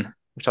have seen.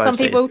 Some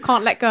people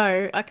can't let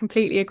go. I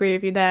completely agree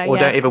with you there. Or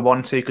don't even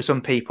want to, because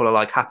some people are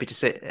like happy to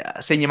sit.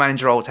 A senior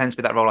manager role tends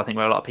to be that role, I think,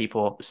 where a lot of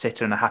people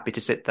sit and are happy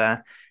to sit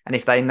there. And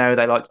if they know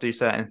they like to do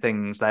certain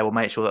things, they will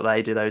make sure that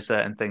they do those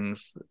certain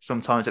things,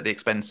 sometimes at the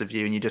expense of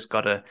you. And you've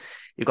got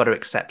to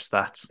accept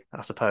that,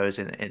 I suppose,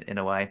 in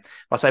a way.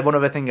 I'll say one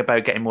other thing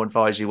about getting more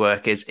advisory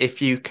work is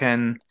if you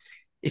can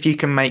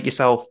make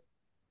yourself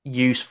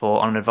useful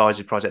on an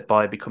advisory project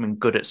by becoming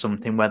good at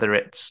something, whether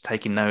it's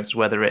taking notes,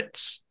 whether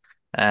it's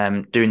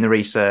doing the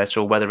research,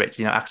 or whether it's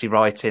actually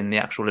writing the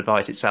actual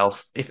advice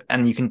itself,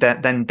 and you can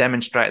then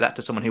demonstrate that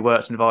to someone who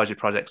works in advisory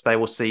projects, they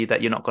will see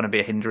that you're not going to be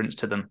a hindrance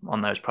to them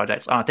on those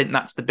projects. And I think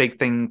that's the big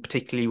thing,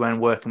 particularly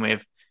when working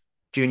with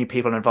junior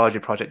people on an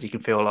advisory project. You can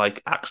feel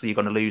like actually you're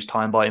going to lose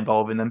time by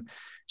involving them.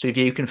 So if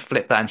you can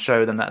flip that and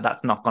show them that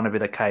that's not going to be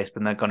the case,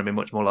 then they're going to be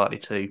much more likely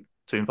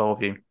to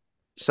involve you.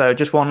 So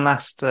just one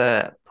last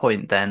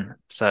point then.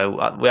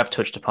 So we have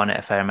touched upon it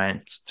a fair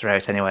amount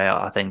throughout anyway,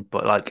 I think,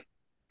 but like,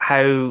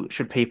 how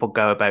should people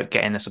go about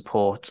getting the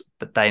support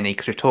that they need?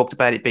 Because we've talked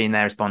about it being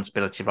their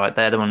responsibility, right?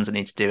 They're the ones that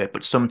need to do it,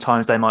 but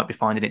sometimes they might be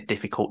finding it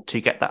difficult to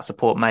get that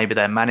support. Maybe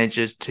their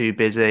manager's too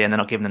busy and they're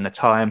not giving them the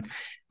time.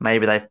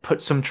 Maybe they've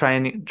put some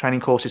training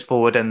courses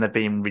forward and they're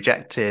being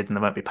rejected and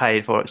they won't be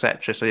paid for,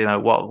 etc. So,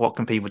 what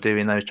can people do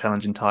in those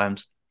challenging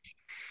times?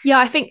 Yeah,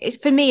 I think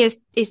for me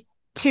is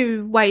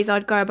two ways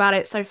I'd go about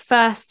it. So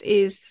first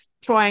is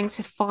trying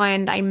to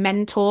find a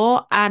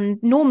mentor,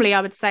 and normally I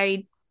would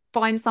say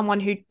find someone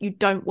who you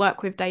don't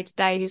work with day to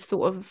day, who's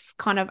sort of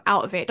kind of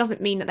out of it. It doesn't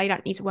mean that they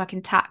don't need to work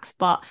in tax,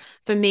 but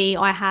for me,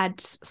 I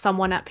had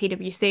someone at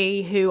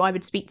PwC who I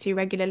would speak to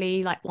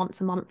regularly, like once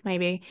a month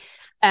maybe.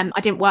 I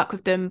didn't work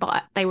with them,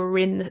 but they were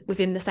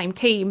within the same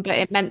team, but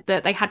it meant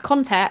that they had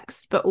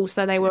context, but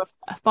also they were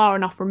far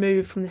enough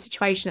removed from the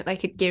situation that they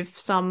could give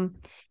some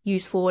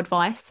useful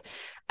advice.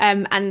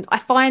 And I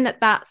find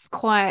that that's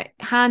quite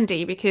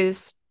handy,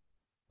 because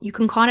you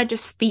can kind of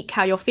just speak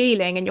how you're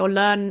feeling, and you'll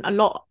learn a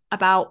lot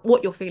about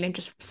what you're feeling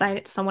just saying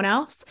it to someone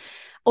else.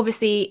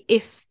 Obviously,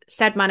 if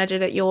said manager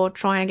that you're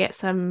trying to get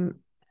some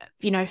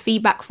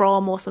feedback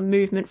from or some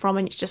movement from,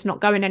 and it's just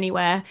not going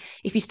anywhere,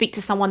 if you speak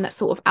to someone that's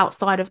sort of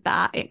outside of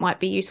that, it might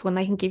be useful and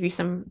they can give you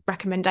some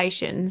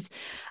recommendations.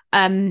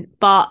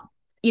 But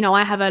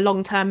I have a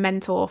long-term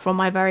mentor from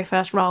my very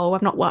first role.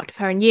 I've not worked with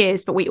her in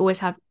years, but we always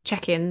have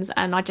check-ins,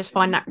 and I just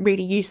find that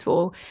really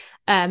useful.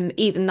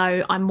 Even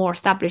though I'm more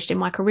established in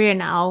my career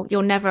now,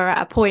 you're never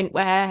at a point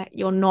where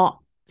you're not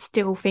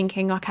still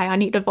thinking, okay, I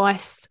need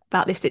advice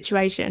about this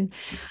situation.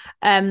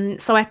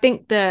 So I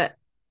think that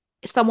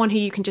someone who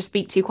you can just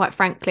speak to quite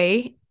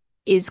frankly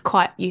is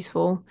quite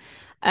useful,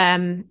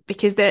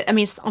 because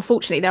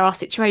unfortunately there are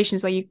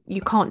situations where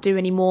you can't do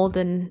any more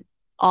than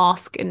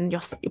ask, and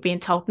you're being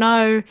told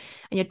no, and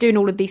you're doing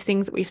all of these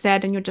things that we've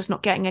said, and you're just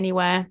not getting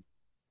anywhere.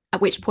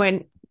 At which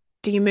point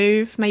do you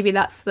move? Maybe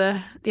that's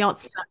the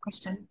answer to that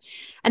question.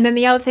 And then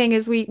the other thing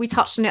is, we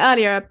touched on it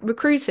earlier,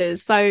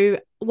 recruiters. So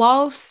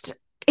whilst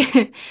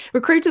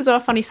recruiters are a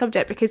funny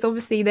subject, because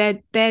obviously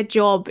their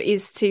job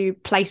is to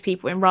place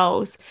people in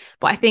roles,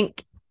 but I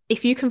think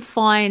if you can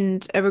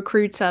find a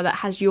recruiter that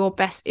has your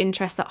best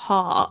interests at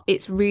heart,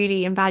 it's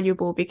really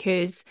invaluable.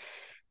 Because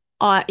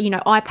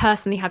I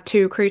personally have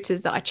 2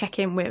 recruiters that I check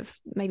in with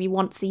maybe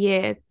once a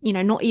year,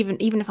 not even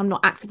if I'm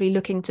not actively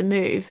looking to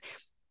move,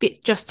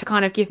 but just to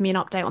kind of give me an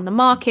update on the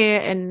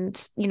market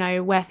and,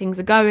 where things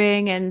are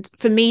going, and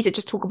for me to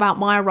just talk about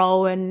my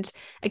role. And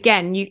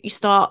again, you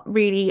start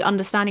really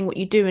understanding what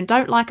you do and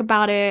don't like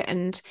about it,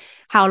 and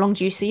how long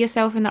do you see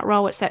yourself in that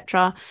role,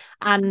 etc.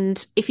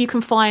 And if you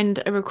can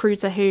find a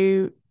recruiter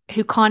who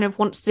kind of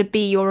wants to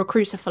be your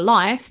recruiter for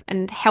life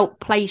and help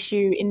place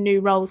you in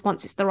new roles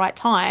once it's the right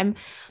time,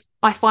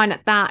 I find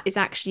that is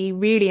actually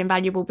really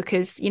invaluable,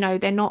 because,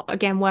 they're not,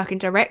 again, working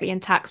directly in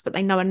tax, but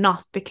they know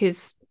enough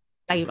because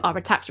they are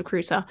a tax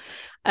recruiter.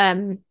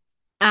 And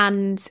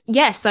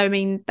yes, so I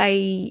mean,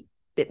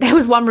 there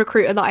was one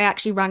recruiter that I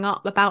actually rang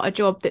up about a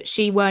job that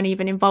she weren't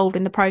even involved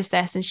in the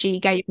process, and she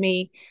gave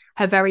me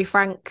her very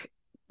frank,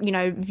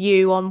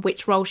 view on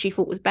which role she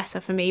thought was better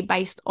for me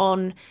based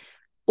on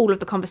all of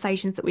the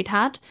conversations that we'd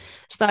had.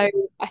 So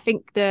I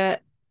think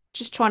that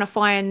just trying to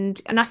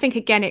find, and I think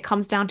again it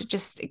comes down to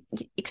just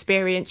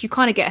experience. You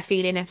kind of get a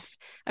feeling if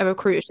a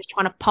recruiter is just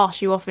trying to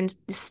pass you off into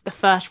the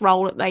first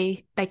role that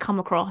they come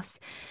across,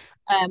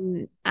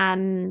 and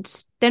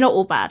they're not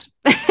all bad.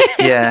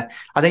 Yeah,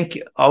 I think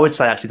I would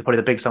say actually probably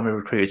the big sign with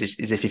recruiters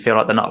is if you feel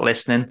like they're not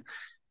listening.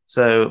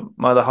 So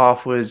my other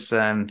half was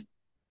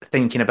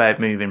thinking about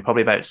moving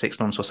probably about 6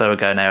 months or so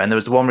ago now, and there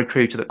was the one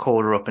recruiter that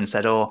called her up and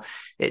said, "Oh,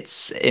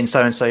 it's in so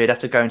and so, you'd have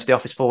to go into the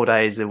office 4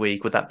 days a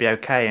week, would that be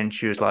okay?" And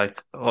she was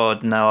like, "Oh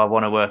no, I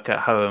want to work at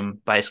home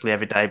basically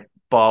every day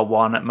bar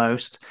 1 at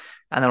most."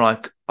 And they're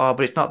like, "Oh,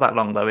 but it's not that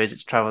long though, is it,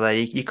 to travel there?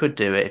 You could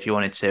do it if you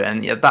wanted to."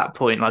 And at that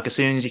point, like, as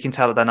soon as you can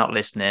tell that they're not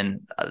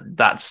listening,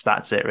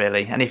 that's it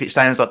really. And if it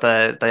sounds like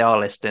they are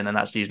listening, then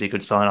that's usually a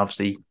good sign,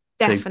 obviously.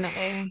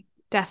 Definitely.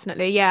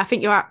 Yeah, I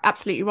think you're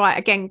absolutely right.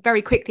 Again,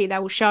 very quickly they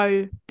will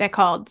show their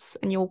cards,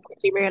 and you'll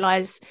quickly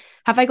realise,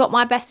 have they got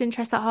my best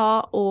interest at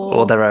heart,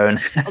 or their own?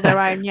 Or their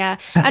own, yeah.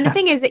 And the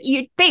thing is that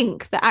you'd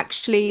think that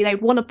actually they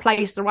want to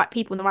place the right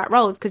people in the right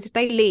roles, because if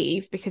they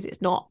leave because it's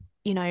not,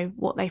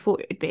 what they thought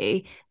it would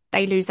be,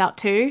 they lose out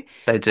too.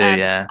 They do,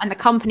 yeah. And the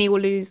company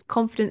will lose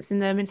confidence in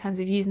them in terms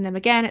of using them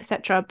again,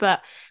 etc.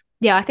 But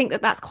yeah, I think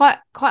that's quite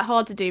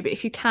hard to do. But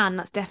if you can,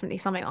 that's definitely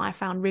something that I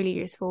found really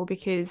useful,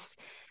 because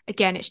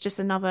again, it's just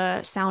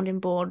another sounding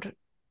board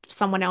for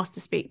someone else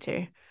to speak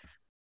to.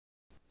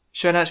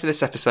 Show notes for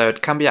this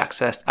episode can be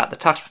accessed at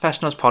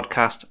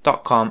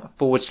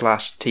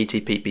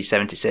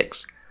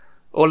thetaxprofessionalspodcast.com/TTPP76.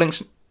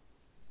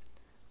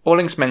 All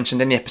links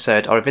mentioned in the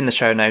episode are within the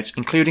show notes,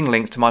 including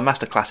links to my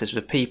masterclasses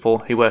with people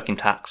who work in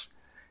tax.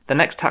 The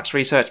next tax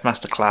research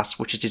masterclass,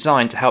 which is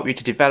designed to help you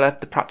to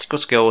develop the practical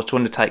skills to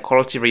undertake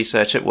quality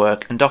research at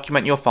work and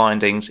document your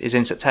findings, is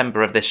in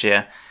September of this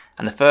year.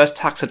 And the first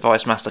tax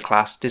advice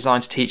masterclass,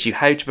 designed to teach you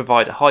how to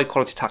provide a high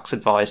quality tax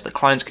advice that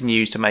clients can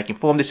use to make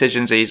informed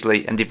decisions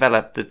easily and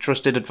develop the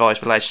trusted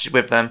advice relationship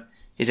with them,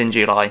 is in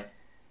July.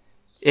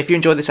 If you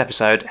enjoyed this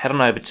episode, head on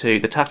over to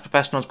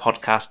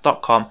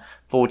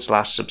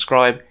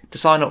thetaxprofessionalspodcast.com/subscribe to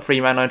sign up for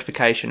email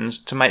notifications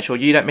to make sure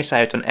you don't miss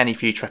out on any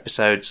future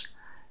episodes.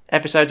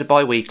 Episodes are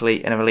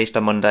bi-weekly and are released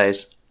on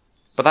Mondays.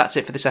 But that's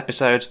it for this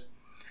episode.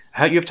 I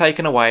hope you have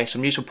taken away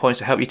some useful points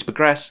to help you to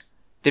progress,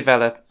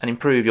 develop and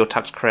improve your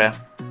tax career.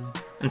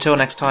 Until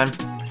next time.